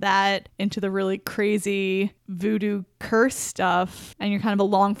transitioning from that into the really crazy voodoo curse stuff. And you're kind of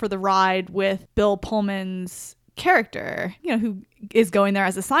along for the ride with Bill Pullman's character, you know, who is going there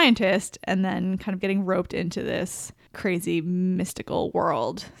as a scientist and then kind of getting roped into this crazy mystical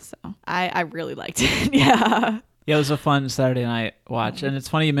world. So I really liked it. Yeah, it was a fun Saturday night watch. And it's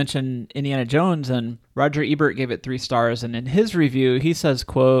funny you mentioned Indiana Jones, and Roger Ebert gave it 3 stars, and in his review he says,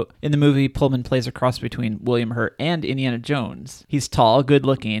 quote, "In the movie, Pullman plays a cross between William Hurt and Indiana Jones. He's tall, good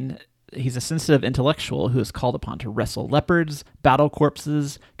looking. He's a sensitive intellectual who is called upon to wrestle leopards, battle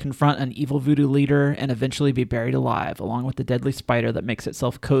corpses, confront an evil voodoo leader, and eventually be buried alive, along with the deadly spider that makes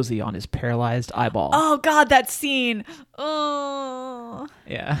itself cozy on his paralyzed eyeball." Oh God, that scene. Oh.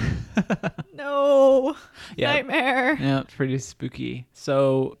 Yeah. No. Yeah. Nightmare. Yeah, it's pretty spooky.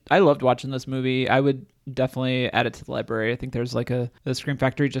 So I loved watching this movie. I would definitely add it to the library. I think there's like the Scream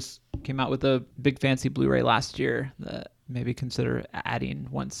Factory just came out with a big fancy Blu-ray last year that maybe consider adding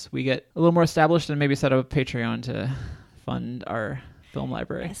once we get a little more established, and maybe set up a Patreon to fund our film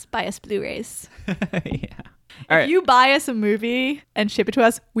library. Yes, buy us Blu-rays. Yeah. All right. If you buy us a movie and ship it to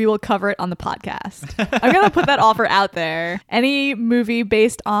us, we will cover it on the podcast. I'm going to put that offer out there. Any movie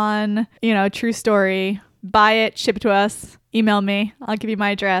based on, you know, true story, buy it, ship it to us, email me. I'll give you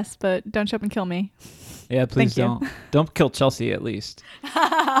my address, but don't show up and kill me. Yeah, please Thank you. Don't kill Chelsea, at least.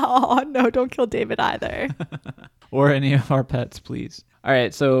 Oh, no, don't kill David either. Or any of our pets, please. All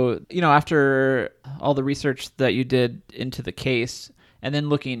right, so, you know, after all the research that you did into the case, and then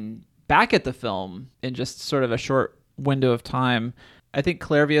looking back at the film in just sort of a short window of time, I think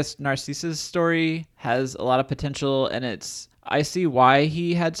Clairvius Narcisse's story has a lot of potential, and I see why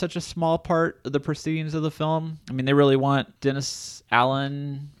he had such a small part of the proceedings of the film. I mean, they really want Dennis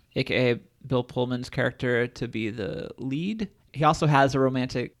Allen, aka Bill Pullman's character, to be the lead. He also has a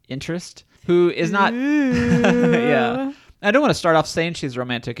romantic interest who is not I don't want to start off saying she's a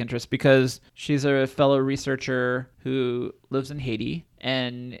romantic interest because she's a fellow researcher who lives in Haiti.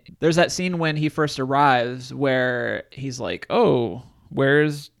 And there's that scene when he first arrives where he's like, oh,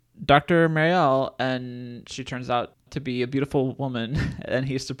 where's Dr. Marielle? And she turns out to be a beautiful woman and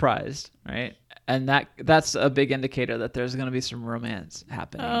he's surprised, right? And that's a big indicator that there's going to be some romance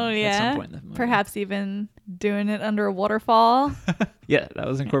happening at some point in the movie. Perhaps even doing it under a waterfall. Yeah, that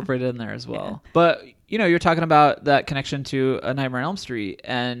was incorporated in there as well. Yeah. But, you're talking about that connection to A Nightmare on Elm Street.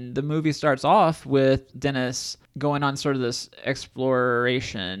 And the movie starts off with Dennis going on sort of this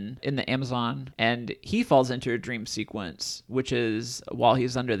exploration in the Amazon. And he falls into a dream sequence, which is while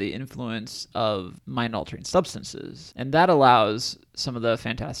he's under the influence of mind-altering substances. And that allows some of the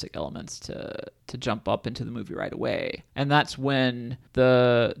fantastic elements to jump up into the movie right away. And that's when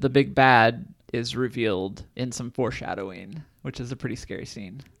the big bad is revealed in some foreshadowing, which is a pretty scary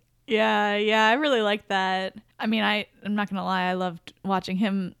scene. Yeah, I really like that. I mean, I'm not gonna lie, I loved watching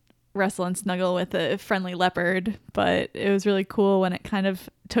him wrestle and snuggle with a friendly leopard, but it was really cool when it kind of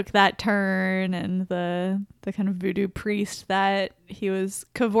took that turn and the kind of voodoo priest that he was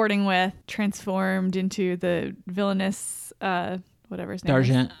cavorting with transformed into the villainous whatever his name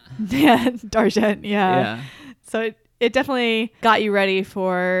Dargent. is. Yeah, Dargent, yeah. So it definitely got you ready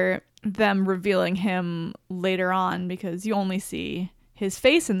for them revealing him later on because you only see his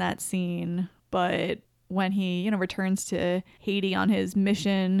face in that scene, but when he, returns to Haiti on his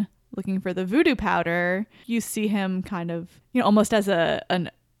mission looking for the voodoo powder, you see him kind of, almost as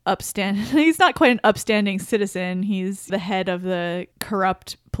an upstanding, he's not quite an upstanding citizen. He's the head of the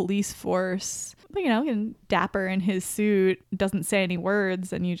corrupt police force, but, and dapper in his suit, doesn't say any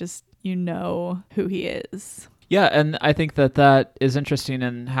words, and you know who he is. Yeah, and I think that is interesting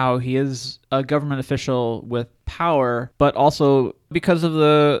in how he is a government official with power, but also because of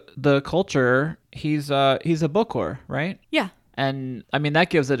the culture, he's a Bokor, right? Yeah. And I mean, that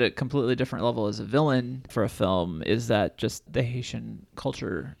gives it a completely different level as a villain for a film, is that just the Haitian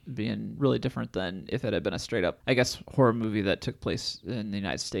culture being really different than if it had been a straight up, I guess, horror movie that took place in the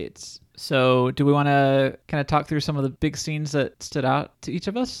United States. So do we want to kind of talk through some of the big scenes that stood out to each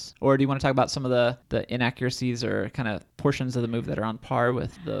of us? Or do you want to talk about some of the inaccuracies or kind of portions of the movie that are on par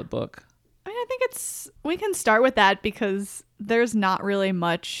with the book? I think we can start with that because there's not really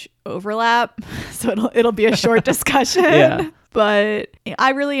much overlap. So it'll be a short discussion. Yeah. But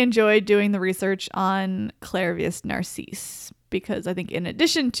I really enjoyed doing the research on Clairvius Narcisse because I think in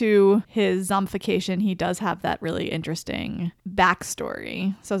addition to his zombification, he does have that really interesting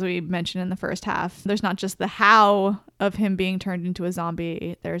backstory. So as we mentioned in the first half, there's not just the how of him being turned into a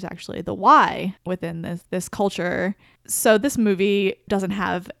zombie, there's actually the why within this culture. So this movie doesn't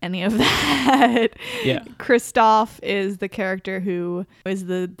have any of that. Yeah. Christoph is the character who is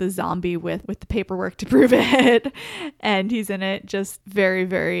the zombie with the paperwork to prove it. And he's in it just very,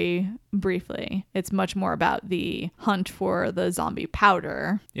 very briefly. It's much more about the hunt for the zombie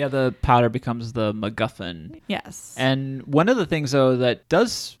powder. Yeah, the powder becomes the MacGuffin. Yes. And one of the things, though, that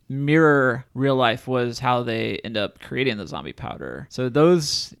does mirror real life was how they end up creating the zombie powder. So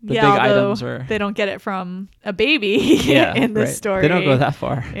the big items are... They don't get it from a baby in this story. They don't go that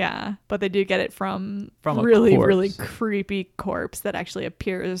far. Yeah, but they do get it from a really, corpse. really creepy corpse that actually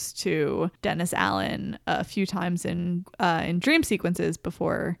appears to Dennis Allen a few times in dream sequences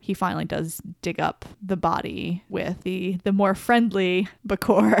before he finally does dig up the body with the more friendly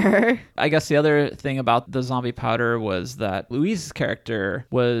Bokor. I guess the other thing about the zombie powder was that Louise's character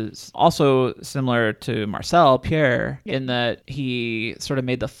was also similar to Marcel, Pierre, in that he sort of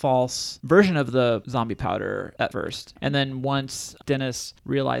made the false version of the zombie powder at first. And then once Dennis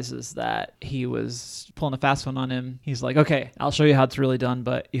realizes that he was pulling a fast one on him, he's like, okay, I'll show you how it's really done,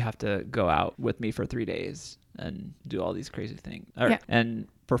 but you have to go out with me for 3 days and do all these crazy things and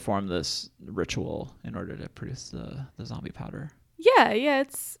perform this ritual in order to produce the zombie powder. Yeah,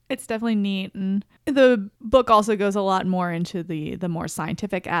 it's definitely neat, and the book also goes a lot more into the more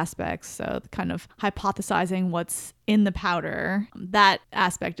scientific aspects, so kind of hypothesizing what's in the powder. That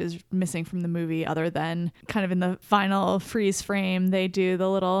aspect is missing from the movie, other than kind of in the final freeze frame, they do the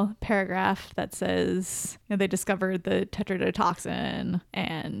little paragraph that says, they discovered the tetrodotoxin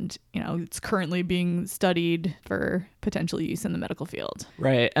and, it's currently being studied for potential use in the medical field.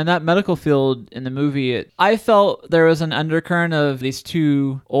 Right. And that medical field in the movie, I felt there was an undercurrent of these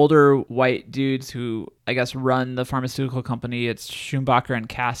two older white dudes who, I guess, run the pharmaceutical company. It's Schumacher and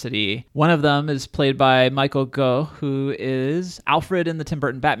Cassidy. One of them is played by Michael Gough, who is Alfred in the Tim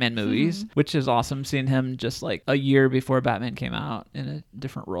Burton Batman movies, which is awesome, seeing him just like a year before Batman came out in a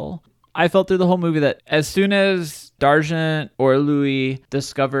different role. I felt through the whole movie that as soon as D'Argent or Louis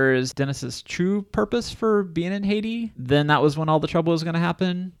discovers Dennis's true purpose for being in Haiti, then that was when all the trouble was going to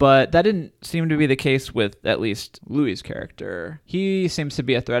happen. But that didn't seem to be the case with at least Louis's character. He seems to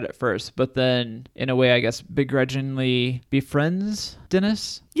be a threat at first, but then in a way, I guess, begrudgingly befriends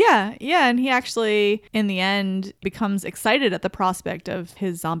Dennis. Yeah, and he actually, in the end, becomes excited at the prospect of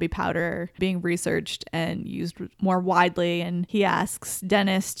his zombie powder being researched and used more widely, and he asks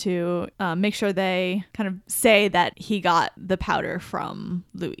Dennis to make sure they kind of say that he got the powder from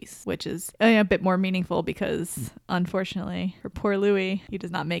Louis, which is a bit more meaningful because, unfortunately, for poor Louis, he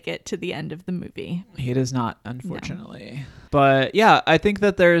does not make it to the end of the movie. He does not, unfortunately. No. But yeah, I think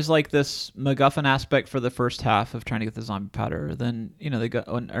that there's like this MacGuffin aspect for the first half of trying to get the zombie powder. Then, they go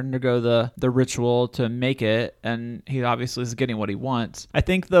and undergo the ritual to make it, and he obviously is getting what he wants. I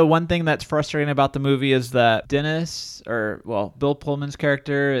think the one thing that's frustrating about the movie is that Bill Pullman's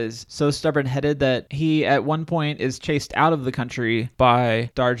character is so stubborn-headed that he at one point is chased out of the country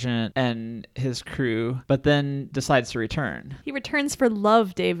by D'Argent and his crew, but then decides to return. He returns for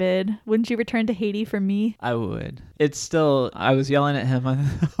love, David. Wouldn't you return to Haiti for me? I would. It's still, I was yelling at him while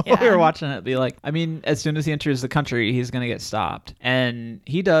we were watching it, be like, as soon as he enters the country, he's going to get stopped. And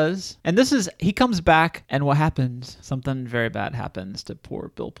he does. And he comes back, and what happens? Something very bad happens to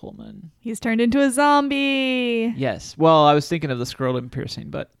poor Bill Pullman. He's turned into a zombie. Yes. Well, I was thinking of the scrotum piercing,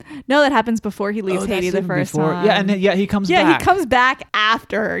 but... No, that happens before he leaves Haiti the first time. Yeah, and he comes back. Yeah, he comes back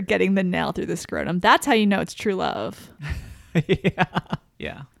after getting the nail through the scrotum. That's how you know it's true love.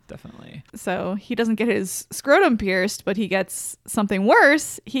 Yeah. Definitely. So he doesn't get his scrotum pierced, but he gets something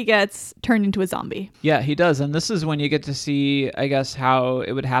worse. He gets turned into a zombie. Yeah, he does. And this is when you get to see, I guess, how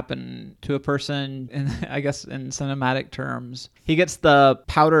it would happen to a person, in cinematic terms. He gets the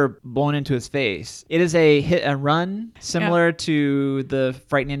powder blown into his face. It is a hit and run, similar to the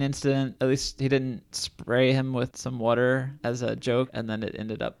frightening incident. At least he didn't spray him with some water as a joke, and then it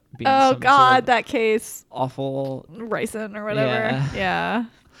ended up being that case. Awful. Ricin or whatever. Yeah.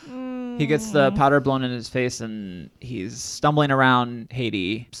 He gets the powder blown in his face, and he's stumbling around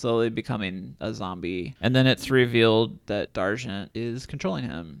Haiti, slowly becoming a zombie. And then it's revealed that D'Argent is controlling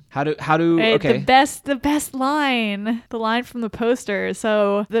him. The best line, the line from the poster.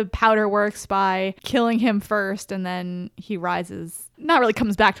 So the powder works by killing him first, and then he rises. Not really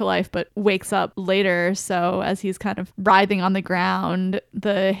comes back to life, but wakes up later. So as he's kind of writhing on the ground,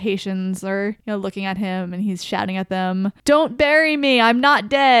 the Haitians are looking at him, and he's shouting at them, "Don't bury me, I'm not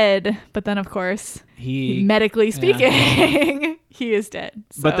dead." But then, of course, medically speaking, he is dead.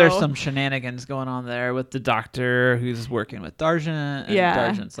 So. But there's some shenanigans going on there with the doctor who's working with D'Argent. And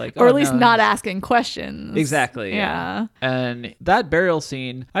D'Argent's like, or at least not asking questions. Exactly. Yeah. And that burial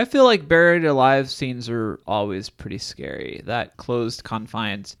scene, I feel like buried alive scenes are always pretty scary. That closed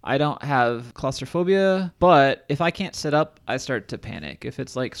confines. I don't have claustrophobia, but if I can't sit up, I start to panic. If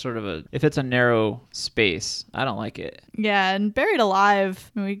it's like if it's a narrow space, I don't like it. Yeah. And buried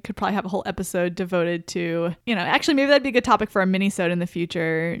alive, we could probably have a whole episode devoted to, actually maybe that'd be a good topic for a mini-sode in the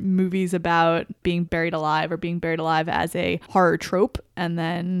future, movies about being buried alive or being buried alive as a horror trope, and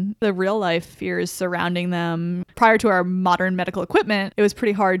then the real life fears surrounding them. Prior to our modern medical equipment, it was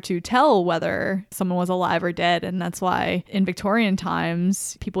pretty hard to tell whether someone was alive or dead, and that's why in Victorian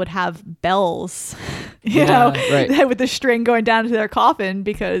times people would have bells with the string going down to their coffin,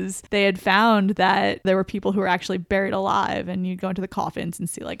 because they had found that there were people who were actually buried alive, and you'd go into the coffins and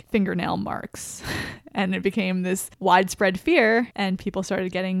see like fingernail marks. And it became this widespread fear, and people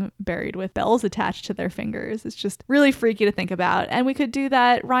started getting buried with bells attached to their fingers. It's just really freaky to think about. And we could do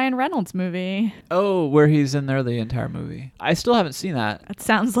that Ryan Reynolds movie. Oh, where he's in there the entire movie. I still haven't seen that. It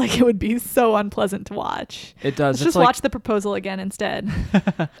sounds like it would be so unpleasant to watch. It does. Let's just watch The Proposal again instead.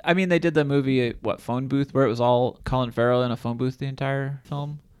 They did the movie, Phone Booth, where it was all Colin Farrell in a phone booth the entire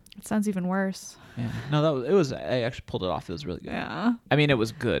film. It sounds even worse. Yeah. No, I actually pulled it off. It was really good. Yeah. It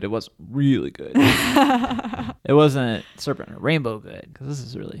was good. It was really good. It wasn't Serpent and Rainbow good, because this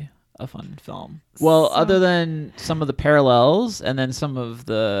is really a fun film. Well, other than some of the parallels and then some of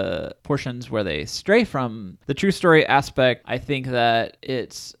the portions where they stray from the true story aspect, I think that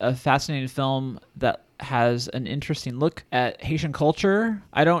it's a fascinating film that has an interesting look at Haitian culture.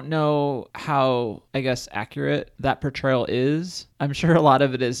 I don't know how, accurate that portrayal is. I'm sure a lot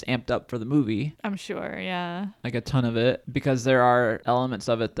of it is amped up for the movie, I'm sure, yeah. like a ton of it, because there are elements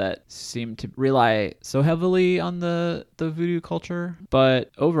of it that seem to rely so heavily on the voodoo culture.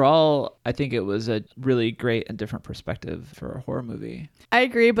 But overall, I think it was a really great and different perspective for a horror movie. I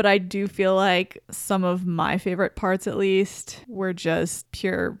agree, but I do feel like some of my favorite parts, at least, were just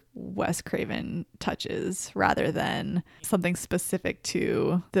pure Wes Craven touches rather than something specific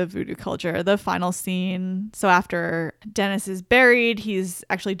to the voodoo culture. The final scene, so after Dennis is buried, he's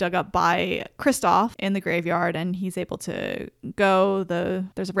actually dug up by Christoph in the graveyard, and he's able to go.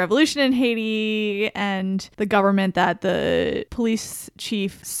 There's a revolution in Haiti, and the government that the police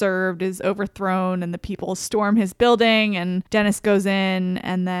chief served is overthrown, and the people storm his building, and Dennis goes in,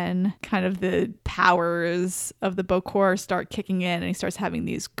 and then kind of the powers of the Bokor start kicking in, and he starts having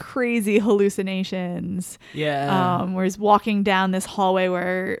these crazy hallucinations. Yeah. Where he's walking down this hallway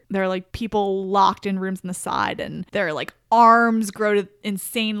where there are like people locked in rooms on the side, and they're like arms grow to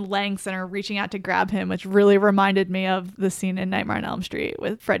insane lengths and are reaching out to grab him, which really reminded me of the scene in Nightmare on Elm Street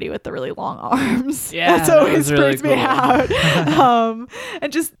with Freddy with the really long arms. Yeah, that's always that was really freaks me out.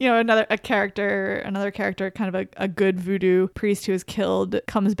 And just, you know, another character, kind of a good voodoo priest who is killed,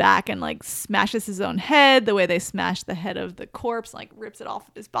 comes back and like smashes his own head the way they smash the head of the corpse, like rips it off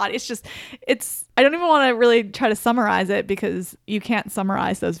of his body. I don't even want to really try to summarize it because you can't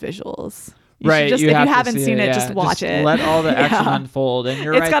summarize those visuals. Right. If you haven't seen it, just watch it. Let all the action unfold.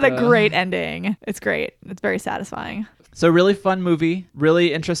 And it's got a great ending. It's great. It's very satisfying. So really fun movie.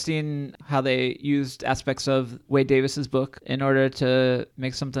 Really interesting how they used aspects of Wade Davis's book in order to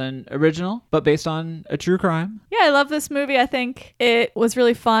make something original, but based on a true crime. Yeah, I love this movie. I think it was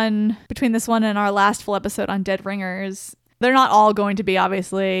really fun between this one and our last full episode on Dead Ringers. They're not all going to be,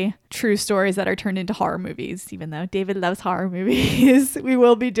 obviously, true stories that are turned into horror movies, even though David loves horror movies. We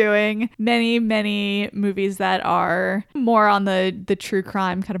will be doing many, many movies that are more on the true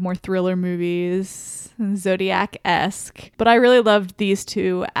crime, kind of more thriller movies, Zodiac-esque. But I really loved these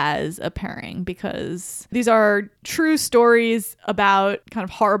two as a pairing because these are true stories about kind of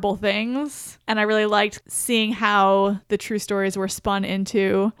horrible things. And I really liked seeing how the true stories were spun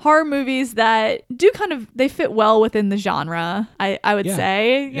into horror movies that do they fit well within the genre, I would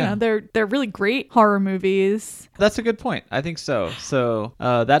say. You know, they're really great horror movies. That's a good point. I think so. So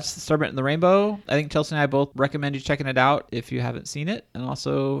that's Serpent in the Rainbow. I think Chelsea and I both recommend you checking it out if you haven't seen it. And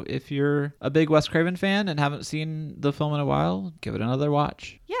also if you're a big Wes Craven fan and haven't seen the film in a while, give it another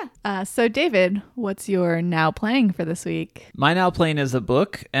watch. Yeah. So David, what's your now playing for this week? My now playing is a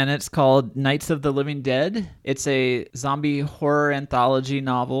book, and it's called Nights of the Living Dead. It's a zombie horror anthology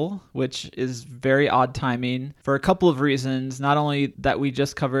novel, which is very odd timing for a couple of reasons. Not only that we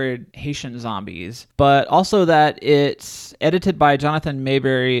just covered Haitian zombies, but also that it's edited by Jonathan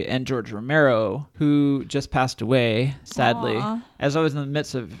Mayberry and George Romero, who just passed away, sadly. Aww. As I was in the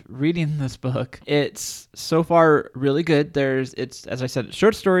midst of reading this book, it's so far really good. It's, as I said,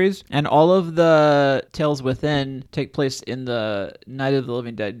 short stories, and all of the tales within take place in the Night of the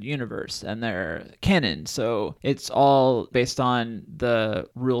Living Dead universe, and they're canon. So it's all based on the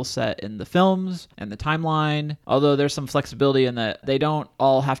rule set in the films and the timeline, although there's some flexibility in that they don't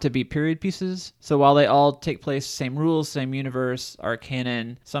all have to be period pieces. So while they all take place, same rules, same universe, are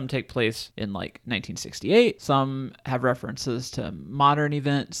canon, some take place in like 1968, some have references to modern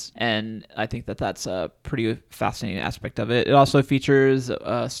events, and I think that that's a pretty fascinating aspect of it. It also features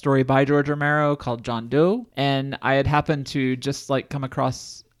a story by George Romero called John Doe, and I had happened to just like come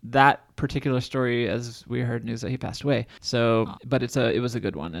across that particular story as we heard news that he passed away. So, but it was a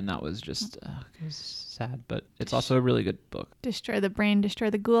good one, and that was just it was sad, but it's also a really good book. Destroy the brain, destroy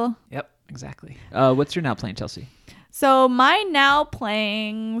the ghoul. Yep, exactly. What's your now playing, Chelsea? So my now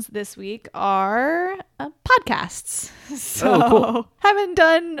playings this week are podcasts. So cool. Haven't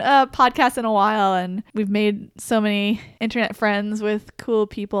done podcasts in a while, and we've made so many internet friends with cool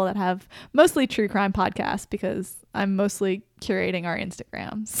people that have mostly true crime podcasts because I'm mostly curating our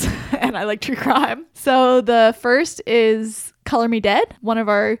Instagrams and I like true crime. So the first is Color Me Dead, one of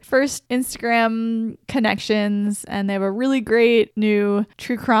our first Instagram connections, and they have a really great new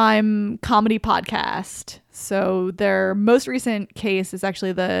true crime comedy podcast. So their most recent case is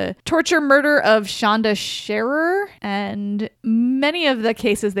actually the torture murder of Shonda Scherer, and many of the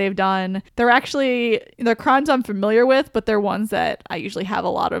cases they've done, they're crimes I'm familiar with, but they're ones that I usually have a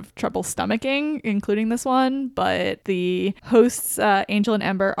lot of trouble stomaching, including this one. But the hosts, Angel and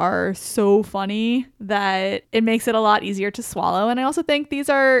Ember, are so funny that it makes it a lot easier to swallow. And I also think these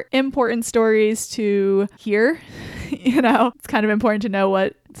are important stories to hear. You know, it's kind of important to know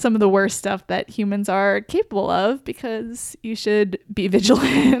what some of the worst stuff that humans are capable of because you should be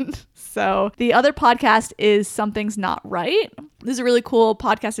vigilant. So the other podcast is Something's Not Right. This is a really cool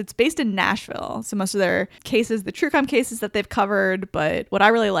podcast. It's based in Nashville. So most of their cases, the true crime cases that they've covered. But what I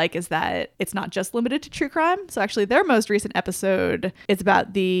really like is that it's not just limited to true crime. So actually their most recent episode is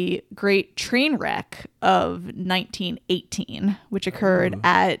about the great train wreck of 1918, which occurred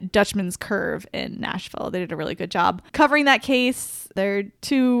at Dutchman's Curve in Nashville. They did a really good job covering that case. They're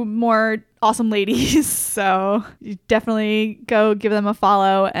two more awesome ladies, so you definitely go give them a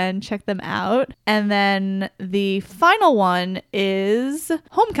follow and check them out. And then the final one is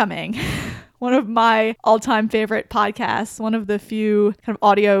Homecoming. One of my all-time favorite podcasts, one of the few kind of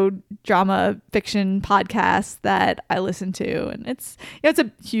audio drama fiction podcasts that I listen to. And it's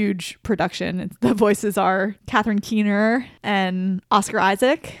a huge production. The voices are Catherine Keener and Oscar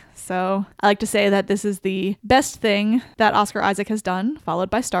Isaac. So I like to say that this is the best thing that Oscar Isaac has done,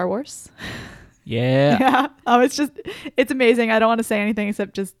 followed by Star Wars. Yeah. It's amazing. I don't want to say anything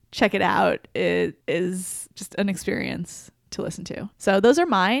except just check it out. It is just an experience to listen to. So those are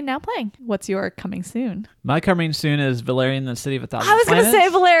mine now playing. What's your coming soon? My coming soon is Valerian, the City of a Thousand I was going to say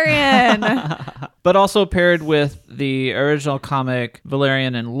Valerian. But also paired with the original comic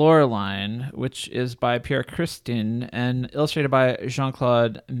Valerian and Laureline, which is by Pierre Christin and illustrated by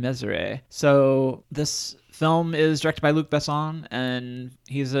Jean-Claude Mézeret. So this film is directed by Luc Besson, and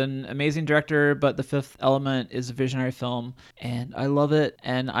he's an amazing director, but The Fifth Element is a visionary film, and I love it,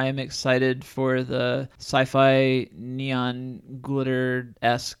 and I am excited for the sci-fi neon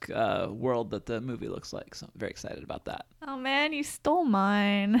glitter-esque world that the movie looks like, so I'm very excited about that. Oh man, you stole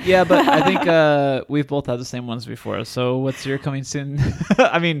mine. Yeah, but I think we've both had the same ones before, so what's your coming soon?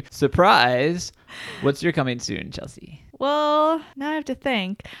 I mean, surprise! What's your coming soon, Chelsea? Well, now I have to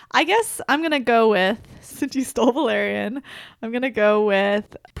think. I guess I'm going to go with, since you stole Valerian, I'm going to go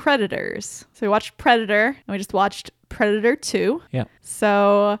with Predators. So we watched Predator, and we just watched Predator 2. Yeah.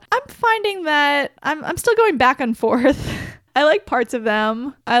 So I'm finding that I'm still going back and forth. I like parts of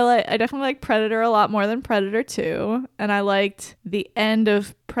them. I definitely like Predator a lot more than Predator 2. And I liked the end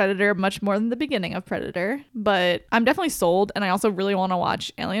of Predator much more than the beginning of Predator. But I'm definitely sold. And I also really want to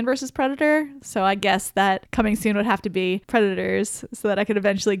watch Alien vs. Predator. So I guess that coming soon would have to be Predators so that I could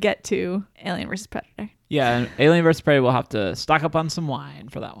eventually get to Alien vs. Predator. Yeah, and Alien vs. Predator will have to stock up on some wine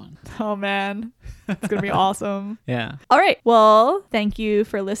for that one. Oh, man. It's going to be awesome. Yeah. All right. Well, thank you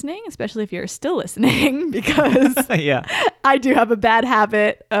for listening, especially if you're still listening, because yeah, I do have a bad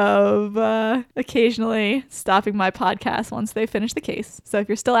habit of occasionally stopping my podcast once they finish the case. So if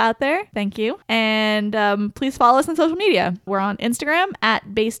you're still out there, thank you. And please follow us on social media. We're on Instagram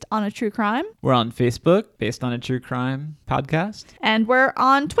at Based on a True Crime. We're on Facebook, Based on a True Crime podcast. And we're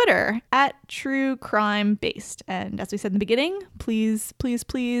on Twitter at True Crime Based. And as we said in the beginning, please, please,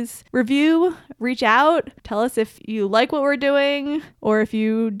 please review, reach out, tell us if you like what we're doing, or if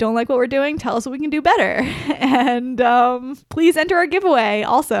you don't like what we're doing, tell us what we can do better. And please enter our giveaway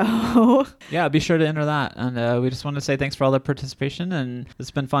also. Yeah, be sure to enter that. And we just want to say thanks for all the participation. And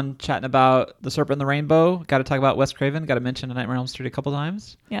it's been fun chatting about The Serpent and the Rainbow. Got to talk about Wes Craven. Got to mention A Nightmare on Elm Street a couple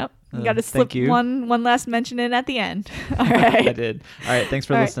times. Yep. You got to slip one last mention in at the end. All right. I did. All right. Thanks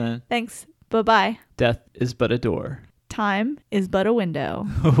for listening. Right. Thanks. Bye-bye. Death is but a door. Time is but a window.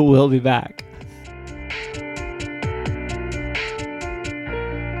 We'll be back.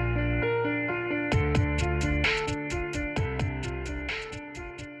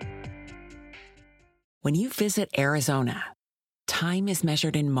 When you visit Arizona, time is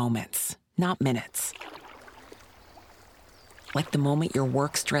measured in moments, not minutes. Like the moment your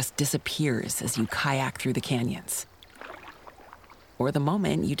work stress disappears as you kayak through the canyons. Or the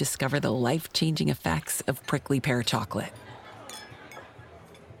moment you discover the life-changing effects of prickly pear chocolate.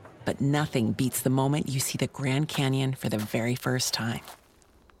 But nothing beats the moment you see the Grand Canyon for the very first time.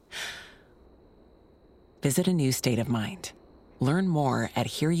 Visit a new state of mind. Learn more at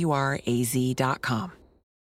hereyouareaz.com.